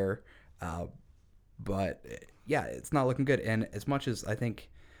desperate here, but yeah, it's not looking good. And as much as I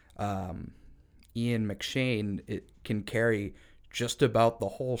think Ian McShane it can carry just about the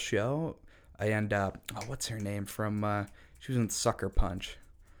whole show, and what's her name from? She was in Sucker Punch,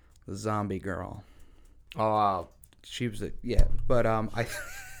 the zombie girl. Oh, She was but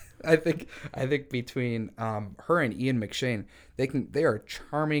I think between her and Ian McShane, they are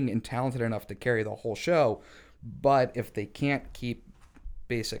charming and talented enough to carry the whole show, but if they can't keep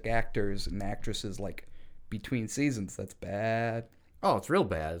basic actors and actresses like between seasons, that's bad. oh, it's real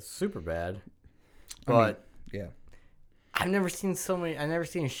bad. It's super bad. I mean, But yeah. I've never seen a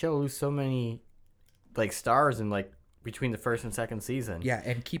show lose so many, like, stars in, like, between the first and second season. Yeah,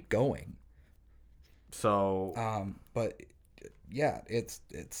 and keep going. So, But yeah, it's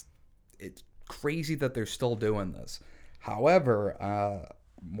crazy that they're still doing this. However,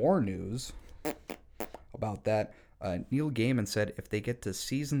 more news about that. Neil Gaiman said if they get to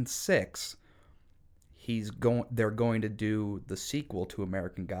season 6, they're going to do the sequel to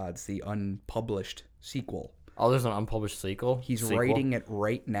American Gods, the unpublished sequel. oh, there's an unpublished sequel? He's writing it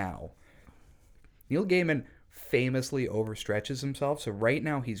right now. Neil Gaiman famously overstretches himself, so right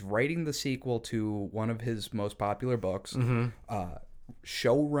now he's writing the sequel to one of his most popular books,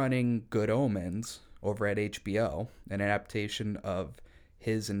 show running Good Omens over at HBO, an adaptation of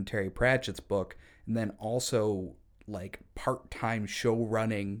his and Terry Pratchett's book, and then also like part-time show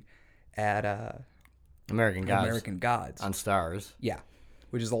running at American Gods. On Stars. Yeah,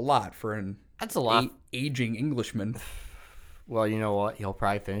 which is a lot for an That's a lot. aging Englishman. Well, you know what? He'll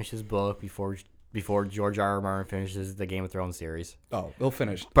probably finish his book before George R. Martin finishes the Game of Thrones series. Oh, he'll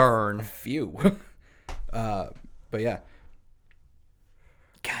finish Burn. few. But yeah.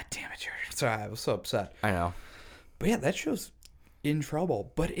 God damn it, George. Sorry, I was so upset. I know. But yeah, that show's in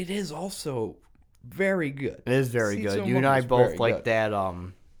trouble. But it is also very good. It is very good. Season You and one I was both very like good.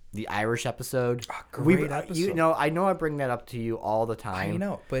 that the Irish episode. Great episode. You know, I know I bring that up to you all the time. I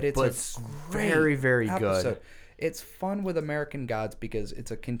know, but it's very, very episode. good. It's fun with American Gods because it's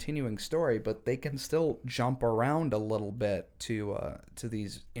a continuing story, but they can still jump around a little bit to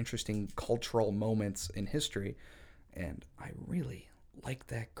these interesting cultural moments in history, and I really like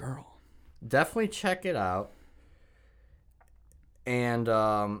that girl. Definitely check it out. And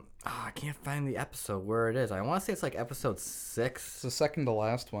Oh, I can't find the episode where it is. I want to say it's like episode It's 6. the second to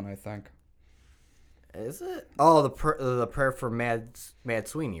last one, I think. Is it? Oh, the prayer for Mad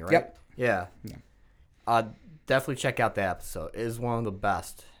Sweeney, right? Yep. Yeah. Yeah. Definitely check out that episode. It is one of the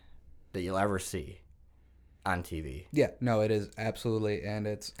best that you'll ever see on TV. Yeah, no, it is absolutely, and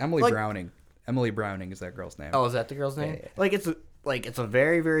it's Emily Like- Browning. Emily Browning is that girl's name. Oh, is that the girl's name? Yeah. It's a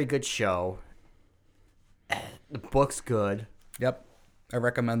very, very good show. The book's good. Yep, I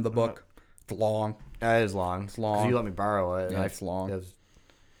recommend the book. It's long. It is long. It's long. You let me borrow it. and Yeah, it's long. It was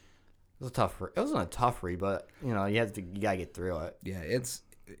a tough. It wasn't a tough read, but you gotta get through it. Yeah, it's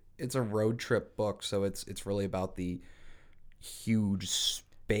a road trip book, so it's really about the huge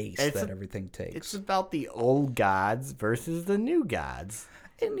space that everything takes. It's about the old gods versus the new gods.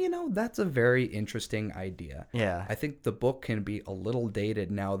 And that's a very interesting idea. Yeah. I think the book can be a little dated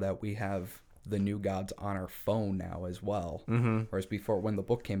now that we have the new gods on our phone now as well. Mm-hmm. Whereas before, when the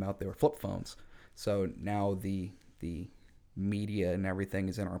book came out, they were flip phones. So now the media and everything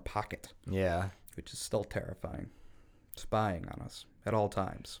is in our pocket, Yeah. which is still terrifying. Spying on us at all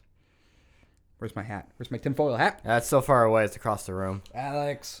times. Where's my hat? Where's my tinfoil hat? That's so far away. It's across the room.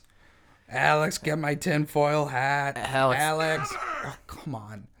 Alex, get my tinfoil hat. Alex. Oh, come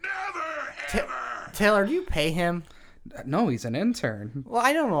on. Taylor, do you pay him? No, he's an intern. Well,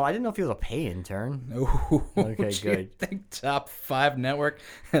 I don't know. I didn't know if he was a pay intern. Ooh, Okay, do you good. think Top 5 Network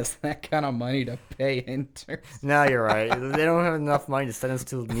has that kind of money to pay interns? No, you're right. They don't have enough money to send us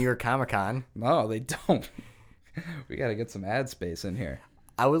to New York Comic Con. No, they don't. We got to get some ad space in here.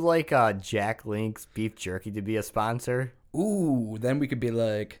 I would like Jack Link's beef jerky to be a sponsor. Ooh, then we could be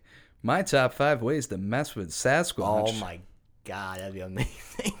like, my top 5 ways to mess with Sasquatch. Oh my god, that'd be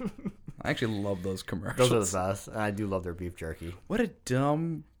amazing. I actually love those commercials. Those are the best. And I do love their beef jerky. What a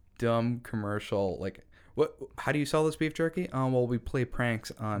dumb commercial. Like, what? How do you sell this beef jerky? Oh, well, we play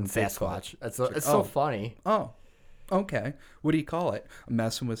pranks on Sasquatch. Bigfoot. It's so funny. Oh, okay. What do you call it?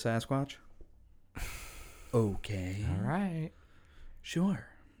 Messing with Sasquatch? Okay. All right. Sure.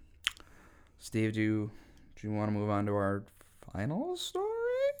 Steve, do you want to move on to our final story?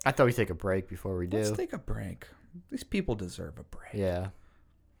 I thought we'd take a break before we do. Let's take a break. These people deserve a break. Yeah.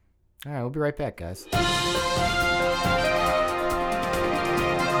 All right, we'll be right back, guys.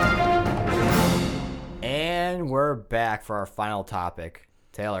 And we're back for our final topic.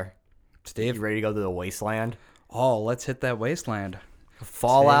 Taylor, Steve, you ready to go to the wasteland? oh, let's hit that wasteland.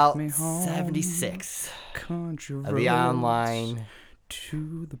 Fallout me home. 76. Country The online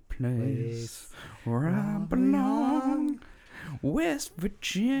to the place where I belong. West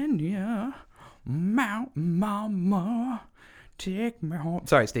Virginia, Mountain Mama, take me home.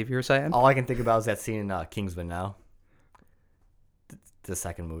 Sorry, Steve, you were saying? All I can think about is that scene in Kingsman now. The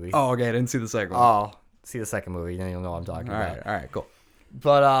second movie. Oh, okay, I didn't see the second one. Oh, see the second movie, then you'll know what I'm talking all about. right, cool.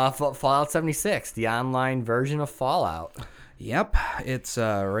 But Fallout 76, the online version of Fallout. Yep, it's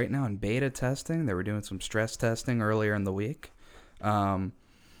right now in beta testing. They were doing some stress testing earlier in the week. They're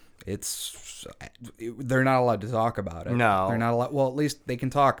not allowed to talk about it. No. They're not allowed. Well, at least they can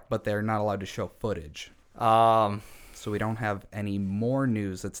talk, but they're not allowed to show footage. Um, So we don't have any more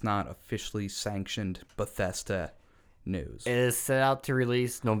news that's not officially sanctioned Bethesda news. it is set out to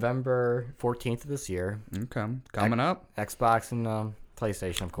release November 14th of this year. Okay, coming up. Xbox and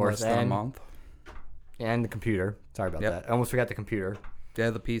PlayStation, of course, Less than a and, month. and the computer. Sorry about Yep. that. I almost forgot the computer. Yeah,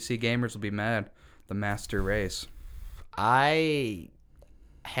 the PC gamers will be mad. The master race. I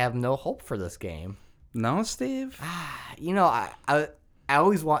have no hope for this game. No, Steve? You know, I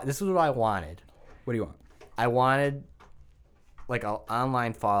always want. This is what I wanted. What do you want? I wanted like an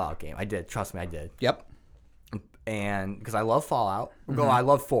online Fallout game. I did. Trust me, I did. Yep. And because I love Fallout, Mm-hmm. I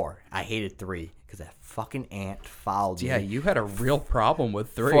love 4. I hated 3 because that fucking ant followed me Yeah, you had a real problem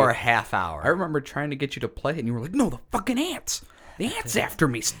with 3. for a half hour. I remember trying to get you to play it, and you were like, no, the fucking ants. The ant's after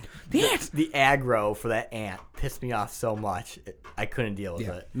me. The ants. The aggro for that ant pissed me off so much. I couldn't deal with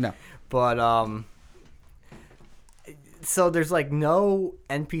it. No. But so there's like no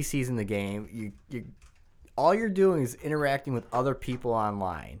NPCs in the game. You all you're doing is interacting with other people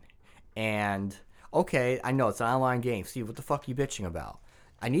online. And okay, I know it's an online game. Steve, what the fuck are you bitching about?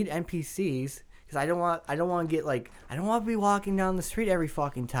 I need NPCs because I don't want to get like I don't want to be walking down the street every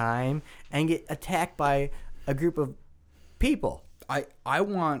fucking time and get attacked by a group of people. I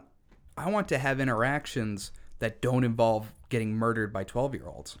want to have interactions that don't involve getting murdered by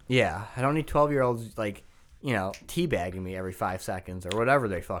 12-year-olds. Yeah, I don't need 12-year-olds like, teabagging me every 5 seconds or whatever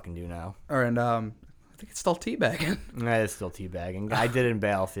they fucking do now. And I think it's still teabagging. That is still teabagging. I did it in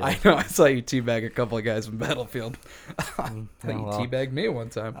Battlefield. I know. I saw you teabag a couple of guys in Battlefield. I thought you well. teabagged me one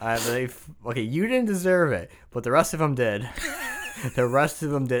time. Okay, you didn't deserve it, but the rest of them did. The rest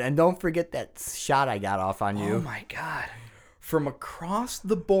of them did. And don't forget that shot I got off on you. Oh my god. From across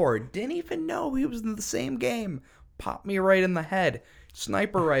the board, didn't even know he was in the same game. Popped me right in the head.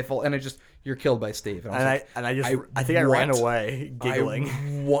 Sniper rifle, and you're killed by Steve. And I think I ran what? away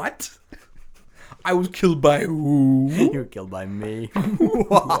giggling. What? I was killed by who? You were killed by me.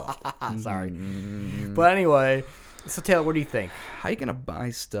 Sorry. But anyway, so Taylor, what do you think? How you gonna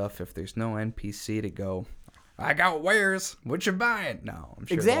buy stuff if there's no NPC to go? I got wares. What you buying? No, I'm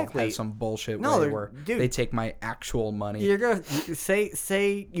sure Exactly. they'll have some bullshit No, where dude. they take my actual money. You're gonna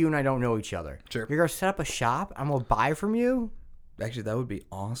say you and I don't know each other. Sure. You're gonna set up a shop. I'm gonna buy from you. Actually, that would be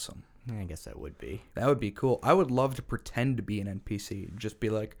awesome. I guess that would be. That would be cool. I would love to pretend to be an NPC. Just be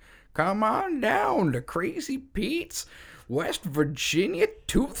like, come on down to Crazy Pete's West Virginia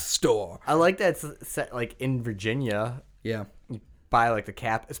Tooth Store. I like that it's set like in Virginia Yeah. by like the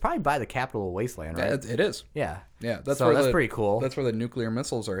cap. It's probably by the capital wasteland, right? It is. Yeah. Yeah, that's pretty cool. That's where the nuclear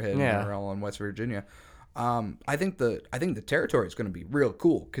missiles are hidden. Yeah. They're all in West Virginia. I think the territory is going to be real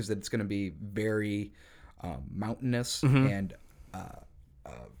cool because it's going to be very mountainous and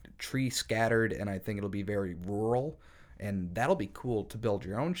tree scattered, and I think it'll be very rural, and that'll be cool to build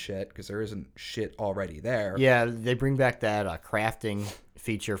your own shit because there isn't shit already there. Yeah, they bring back that crafting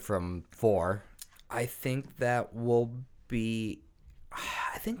feature from 4. I think that will be.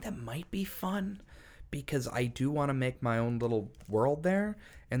 I think that might be fun because I do want to make my own little world there.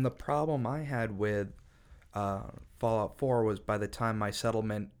 And the problem I had with Fallout 4 was by the time my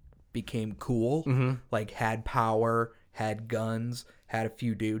settlement became cool, like had power, had guns, had a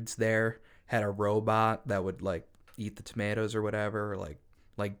few dudes there, had a robot that would like eat the tomatoes or whatever, or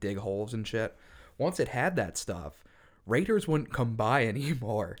like dig holes and shit. Once it had that stuff, raiders wouldn't come by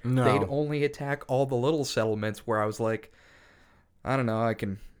anymore. No. They'd only attack all the little settlements where I was like, I don't know, I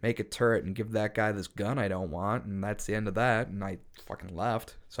can make a turret and give that guy this gun I don't want, and that's the end of that, and I fucking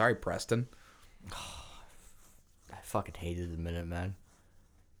left. Sorry, Preston. I fucking hated the Minutemen.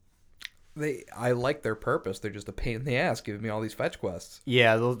 I like their purpose. They're just a pain in the ass giving me all these fetch quests.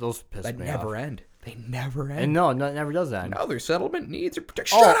 Yeah, those piss That me never off. end. They never end. And no, it never does that. Now their settlement needs are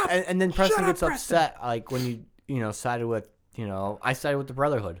protected. Oh, Shut up! and then Preston Shut up, gets Preston. upset, like when you sided with, I sided with the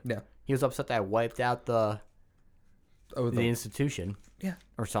Brotherhood. Yeah. He was upset that I wiped out the Oh, institution yeah.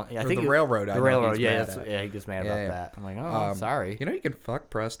 or something. I Or think the railroad. I The know railroad, he's yeah, mad that's, at. yeah, he gets mad Yeah, about yeah. that. I'm like, oh, sorry. You know you can fuck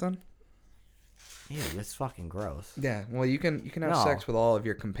Preston. Ew, that's fucking gross. Yeah, well, you can have No. sex with all of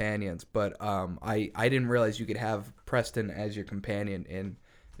your companions, but I didn't realize you could have Preston as your companion and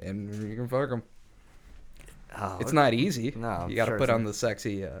you can fuck him. Oh, It's not easy. No, you got to sure put it's on the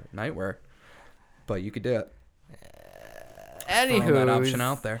sexy nightwear, but you could do it. Anywho, Throwing that option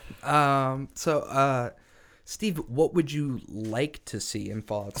out there. So, Steve, what would you like to see in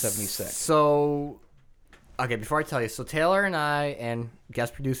Fallout 76? So, okay, before I tell you, so Taylor and I and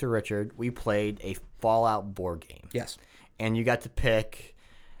guest producer Richard, we played a Fallout board game. Yes. And you got to pick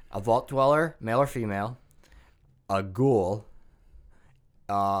a Vault Dweller, male or female, a ghoul,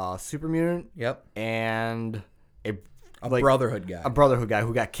 a super mutant, Yep. and A Brotherhood guy. a Brotherhood guy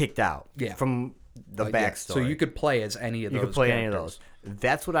who got kicked out Yeah. from the Yeah. backstory. So you could play as any of those. You could play any of characters. those.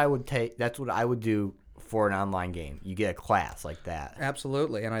 That's what I would take. That's what I would do for an online game. You get a class like that.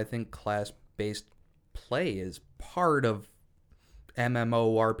 Absolutely, and I think class-based play is part of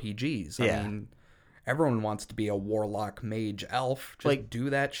MMORPGs. Yeah. I mean, everyone wants to be a warlock, mage, elf. Just do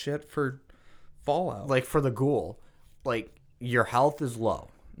that shit for Fallout. Like for the ghoul, like your health is low,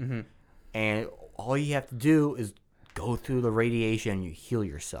 and all you have to do is go through the radiation and you heal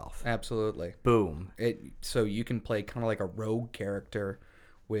yourself. Absolutely. Boom. So you can play kind of like a rogue character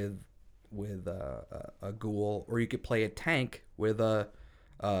with a ghoul, or you could play a tank with a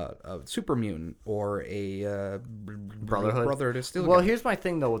super mutant or a Brotherhood. of Steel. Well, guy. here's my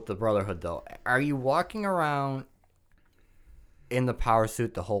thing though with the Brotherhood though. Are you walking around in the power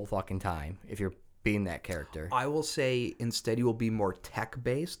suit the whole fucking time if you're being that character? I will say instead you will be more tech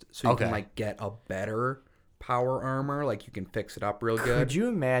based, so you can Okay. like get a better power armor, like you can fix it up real good. Could you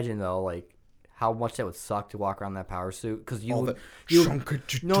imagine though, like how much that would suck to walk around that power suit? Because you All would, the- you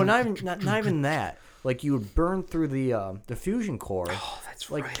would- no, not even that. Like you would burn through the fusion core. Oh, that's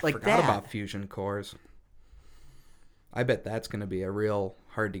like right. like I forgot that. about fusion cores. I bet that's going to be a real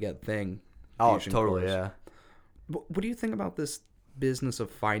hard to get thing. Oh, fusion totally, cores. yeah. What do you think about this business of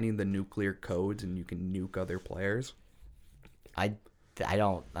finding the nuclear codes and you can nuke other players? I'm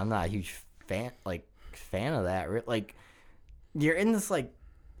not a huge fan of that. Like you're in this like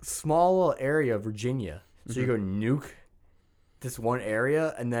small little area of Virginia, so you go nuke this one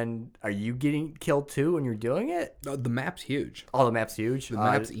area, and then are you getting killed too when you're doing it? The map's huge. Oh, the map's huge. The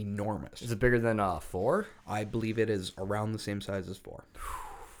map's enormous. Is it bigger than 4? I believe it is around the same size as 4.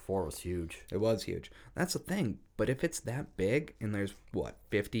 4 was huge. It was huge. That's the thing. But if it's that big and there's,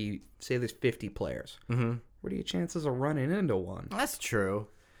 50, say there's 50 players, what are your chances of running into one? That's true.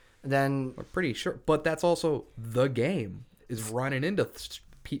 Then I'm pretty sure. But that's also the game, is running into...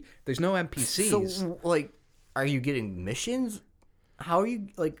 There's no NPCs. so like, are you getting missions? How are you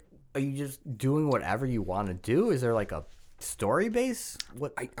like? Are you just doing whatever you want to do? Is there like a story base?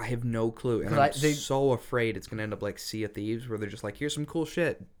 What? I have no clue. And I'm so afraid it's going to end up like Sea of Thieves, where they're just like, here's some cool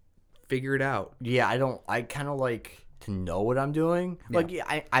shit. Figure it out. Yeah, I don't. I kind of like to know what I'm doing. Like, yeah,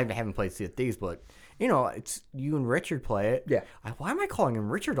 I haven't played Sea of Thieves, but you know, it's you and Richard play it. Yeah. Why am I calling him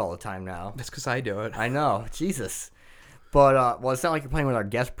Richard all the time now? That's because I do it. I know, Jesus. But well, it's not like you're playing with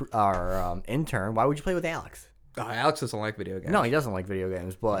our intern. Why would you play with Alex? Oh, Alex doesn't like video games. No, he doesn't like video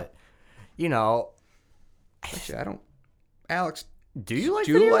games. But you know, Actually, I don't. Alex, do you like?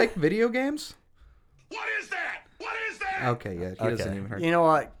 do you like video games? What is that? What is that? Okay, yeah, he doesn't even hurt. You know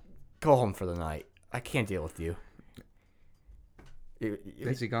what? Go home for the night. I can't deal with you.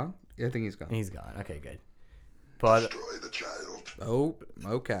 Is he gone? I think he's gone. He's gone. Okay, good. But Destroy the child. Oh,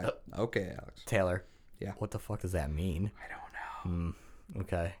 okay. Okay, Alex. Taylor, Yeah. what the fuck does that mean? I don't know.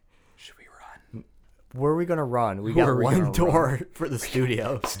 Okay. Should we run? Where are we gonna run? We Where got are we one gonna door for the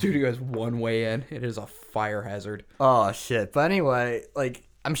studio. Studio has one way in. It is a fire hazard. Oh shit! But anyway, like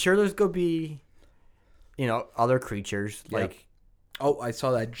I'm sure there's gonna be, you know, other creatures like. Oh, I saw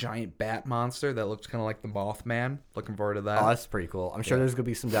that giant bat monster that looks kind of like the Mothman. Looking forward to that. Oh, that's pretty cool. I'm sure there's gonna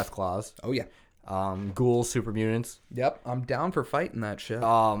be some death claws, Oh, yeah. ghouls, super mutants. Yep, I'm down for fighting that shit.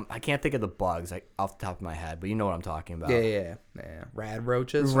 I can't think of the bugs like off the top of my head, but you know what I'm talking about. Yeah. Rad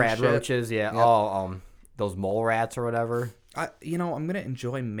roaches. and Rad shit. roaches, yeah. Yep. Oh, those mole rats or whatever. I'm gonna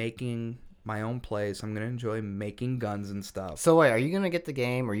enjoy making my own place. I'm gonna enjoy making guns and stuff. So wait, are you gonna get the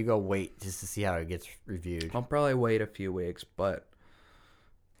game, or you go wait just to see how it gets reviewed? I'll probably wait a few weeks, but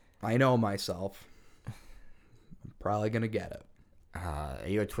I know myself. I'm probably gonna get it. Are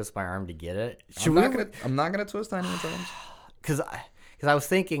you gonna twist my arm to get it? I'm not gonna twist anyone's arms. Because I was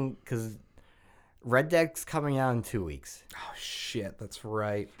thinking, because Red Dead's coming out in 2 weeks. Oh shit, that's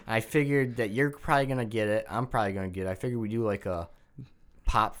right. I figured that you're probably gonna get it. I'm probably gonna get it. I figured we do like a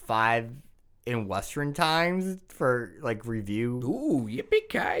Pop 5 in Western times for like review. Ooh,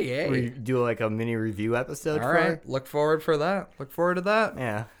 yippee-ki-yay. Do like a mini review episode. All right, look forward for that. Look forward to that.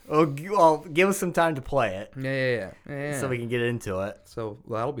 Yeah. Well, give us some time to play it Yeah. so we can get into it. So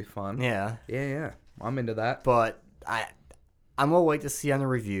that'll be fun. Yeah. Yeah. I'm into that. But I'm gonna wait to see on the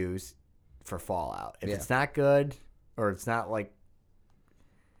reviews for Fallout. If it's not good, or it's not like,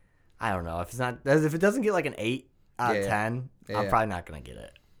 I don't know, if it doesn't get like an 8 out of 10, I'm probably not gonna get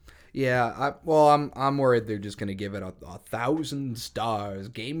it. Yeah, I'm worried they're just gonna give it 1,000 stars,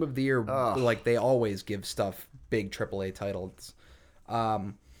 Game of the Year, like they always give stuff big AAA titles.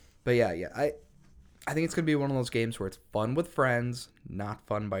 But yeah, I think it's gonna be one of those games where it's fun with friends, not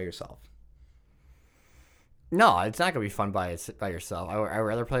fun by yourself. No, it's not gonna be fun by yourself. I'd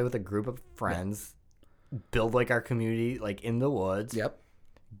rather play with a group of friends, build like our community, like in the woods. Yep.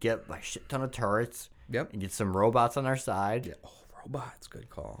 Get a shit ton of turrets. Yep. And get some robots on our side. Yeah. Oh, robots, good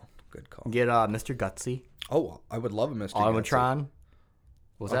call. Get Mr. Gutsy. Oh, I would love a Mr. Automatron.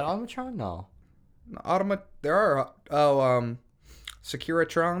 Was that Automatron? No. There are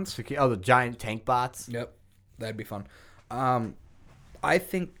Securitrons. The giant tank bots. Yep, that'd be fun. I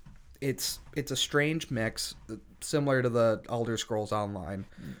think it's a strange mix, similar to the Elder Scrolls Online,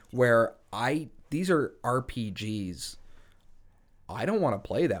 where these are RPGs. I don't want to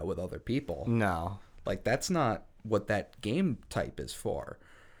play that with other people. No. Like that's not what that game type is for.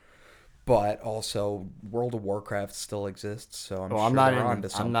 But also, World of Warcraft still exists, so I'm not onto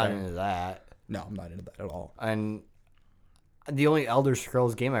something. I'm not into that. No, I'm not into that at all. And the only Elder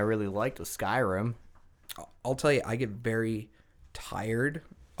Scrolls game I really liked was Skyrim. I'll tell you, I get very tired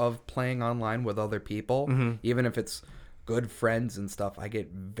of playing online with other people, even if it's good friends and stuff. I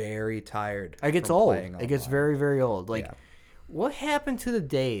get very tired. It gets from old. playing It gets online. very, very old. Like, Yeah. what happened to the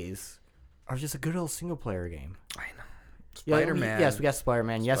days of just a good old single player game? I know. Yeah, Spider-Man. Yes, we got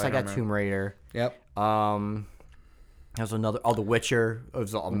Spider-Man. Yes, I got Spider-Man. Tomb Raider. Yep. There's another. Oh, The Witcher. It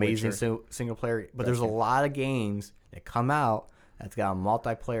was an amazing single player. But there's a lot of games that come out that's got a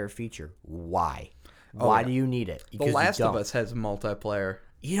multiplayer feature. Why? Why do you need it? The Because you Last of don't. Us has multiplayer.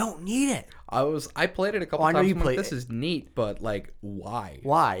 You don't need it. I played it a couple I know times. you I'm like, played this it. is neat, but like, why?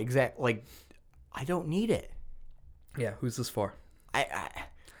 Why? Exactly. Like, I don't need it. Yeah. Who's this for?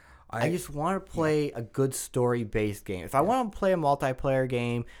 I I just want to play a good story-based game. If I want to play a multiplayer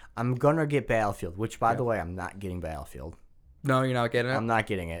game, I'm gonna get Battlefield. Which, by the way, I'm not getting Battlefield. No, you're not getting it. I'm not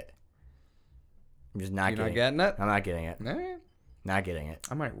getting it. I'm just not You're getting not getting it. I'm not getting it. Eh, Not getting it.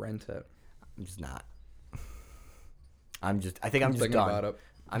 I might rent it. I'm just not. I think I'm just thinking done. about it.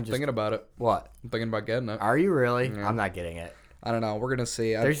 I'm just Thinking about it. what? I'm thinking about getting it. Are you really? Yeah. I'm not getting it. I don't know. We're gonna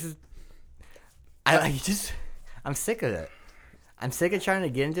see. There's just, I'm sick of it. I'm sick of trying to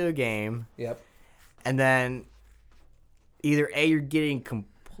get into a game Yep. and then either A, you're getting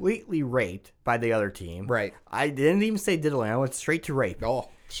completely raped by the other team. Right. I didn't even say diddling. I went straight to rape. Oh,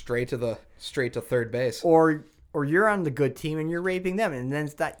 straight to third base. Or you're on the good team and you're raping them, and then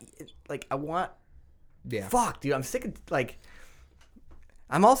it's not like I want. Yeah. Fuck, dude. I'm sick of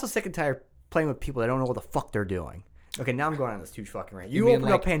I'm also sick and tired of playing with people that don't know what the fuck they're doing. Okay, now I'm going on this huge fucking rant. You mean opened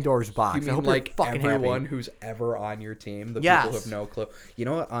like- up Pandora's box. You I mean hope like you're fucking everyone happy. who's ever on your team, the Yes. people who have no clue. You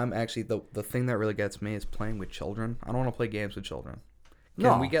know what? I'm actually the thing that really gets me is playing with children. I don't want to play games with children. Can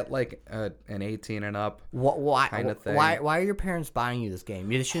No. we get like an 18 and up? Why? kinda thing? Why are your parents buying you this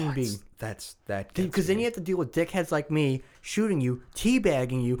game? You shouldn't be. That's that. Because then you have to deal with dickheads like me shooting you,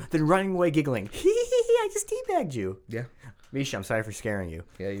 teabagging you, then running away giggling. I just teabagged you. Yeah. Misha, I'm sorry for scaring you.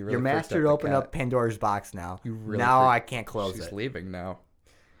 Yeah, you really You're freaked mastered out the open cat. up Pandora's box now. You really now freaked- I can't close She's it. leaving now.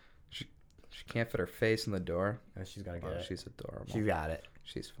 She can't fit her face in the door. Oh, she's gotta get Oh, it. she's adorable. She got it.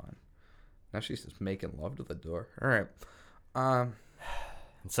 She's fine. Now she's just making love to the door. All right.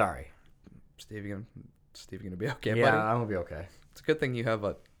 I'm sorry. Steve gonna be okay, Yeah, buddy? I'm gonna be okay. It's a good thing you have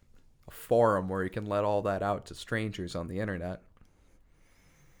a forum where you can let all that out to strangers on the internet.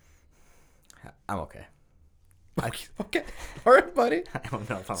 I'm okay. Okay. All right, buddy. I don't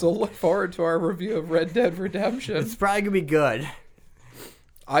know if I'm. So look forward to our review of Red Dead Redemption. it's probably gonna be good.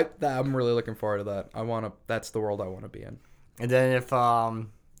 I'm really looking forward to that. That's the world I want to be in. And then if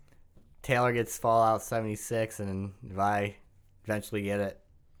Taylor gets Fallout 76, and if I eventually get it,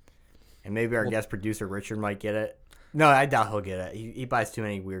 and maybe our guest producer Richard might get it. No, I doubt he'll get it. He buys too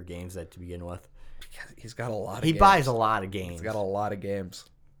many weird games to begin with. He's got a lot of He games. buys a lot of games. He's got a lot of games.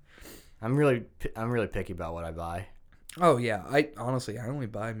 I'm really picky about what I buy. Oh yeah, I only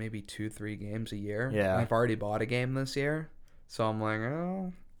buy maybe 2-3 games a year. Yeah. I've already bought a game this year, so I'm like,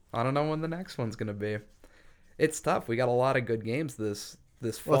 oh, I don't know when the next one's gonna be. It's tough. We got a lot of good games this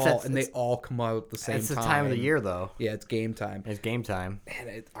fall, Well, it's- and they all come out at the same It's time. the time of the year, though. Yeah, it's game time, It's game time.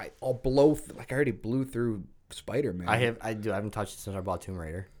 and I'll blow I already blew through Spider-Man. I haven't touched it since I bought Tomb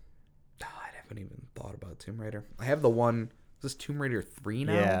Raider. Oh, I haven't even thought about Tomb Raider. I have the one. Is this Tomb Raider 3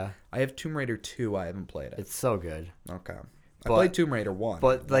 now? Yeah. I have Tomb Raider 2. I haven't played it. It's so good. Okay. I But- played Tomb Raider 1.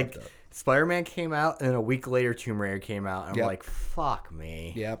 But Loved like, it. Spider-Man came out, and then a week later, Tomb Raider came out, and Yep. I'm like, fuck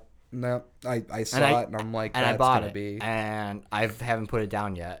me. Yep. No, I saw And it, and I'm like, And that's I bought gonna it, be. and I haven't put it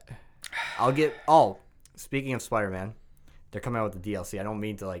down yet. Speaking of Spider-Man, they're coming out with the DLC. I don't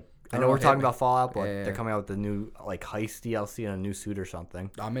mean to I know Oh, we're hit talking me. about Fallout, but Yeah. they're coming out with the new heist DLC and a new suit or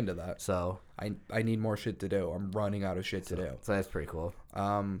something. I'm into that. So I need more shit to do. I'm running out of shit to do. that's pretty cool.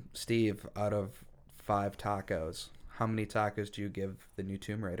 Steve, out of 5 tacos, how many tacos do you give the new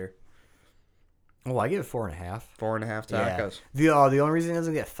Tomb Raider? Oh, I give it 4.5. 4.5 Yeah. tacos. The only reason it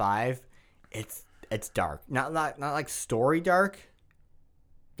doesn't get 5, it's dark. Not like story dark.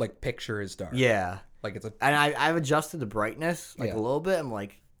 Like picture is dark. Yeah. Like it's a. And I've adjusted the brightness Yeah. a little bit. I'm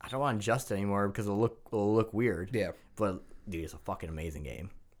like, I don't want to adjust it anymore because it'll look weird. Yeah. But dude, it's a fucking amazing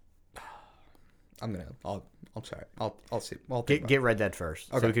game. I'll try it. I'll see. I'll think Get Red Dead first,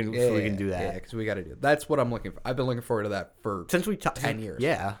 so we can do that. Yeah, because we got to do. That's what I'm looking for. I've been looking forward to that for Since we 10 years.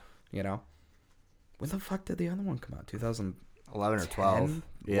 Yeah, You know. When the fuck did the other one come out? 2000. 11 or 12. 10,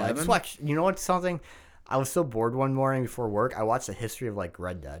 Yeah, I 11? just watched. You know what's something? I was so bored one morning before work. I watched the history of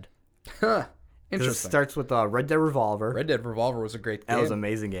Red Dead. Huh. 'Cause it Interesting. starts with Red Dead Revolver. Red Dead Revolver was a great game. That was an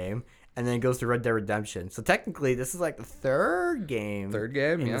amazing game. And then it goes to Red Dead Redemption. So technically, this is the third game. Third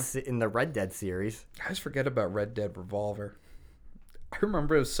game, in yeah. in the Red Dead series. I always forget about Red Dead Revolver. I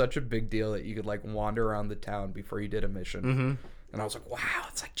remember it was such a big deal that you could wander around the town before you did a mission. Mm-hmm. And I was like, wow,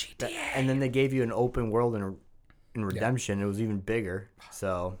 it's like GTA. And then they gave you an open world in Redemption. It was even bigger.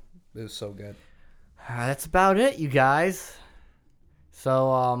 So It was so good. that's about it, you guys.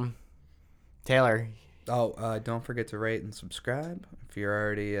 So Taylor. Oh, don't forget to rate and subscribe. If you're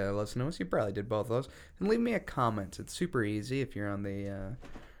already listening to us, you probably did both of those. And leave me a comment. It's super easy if you're on the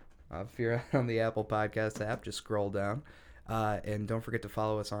Apple Podcast app. Just scroll down, and don't forget to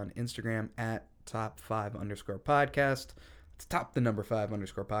follow us on Instagram at top5_podcast. It's top the number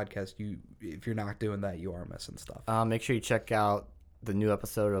 5_podcast. If you're not doing that, you are missing stuff. Make sure you check out the new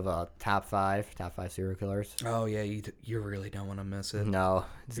episode of top five serial killers. Oh yeah, you really don't want to miss it. No,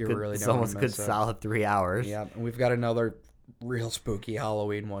 it's You good. really It's don't almost a wanna good miss it. solid 3 hours. Yeah, and we've got another real spooky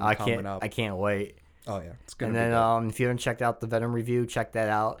Halloween one coming up. I can't wait. Oh yeah, it's gonna And be then good. if you haven't checked out the Venom review, check that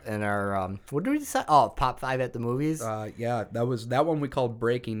out. And our what did we decide? Oh, Pop 5 at the movies. Yeah, that one we called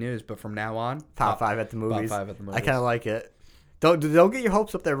breaking news, but from now on, Top 5 at the movies. 5 at the I movies. kind of like it. Don't get your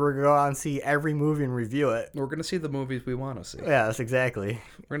hopes up there. We're going to go out and see every movie and review it. We're gonna see the movies we want to see. Yeah, that's exactly.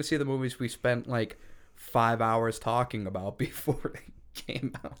 We're gonna see the movies we spent like 5 hours talking about before they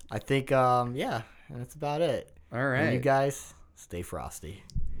came out. I think yeah, that's about it. All And you right. guys stay frosty.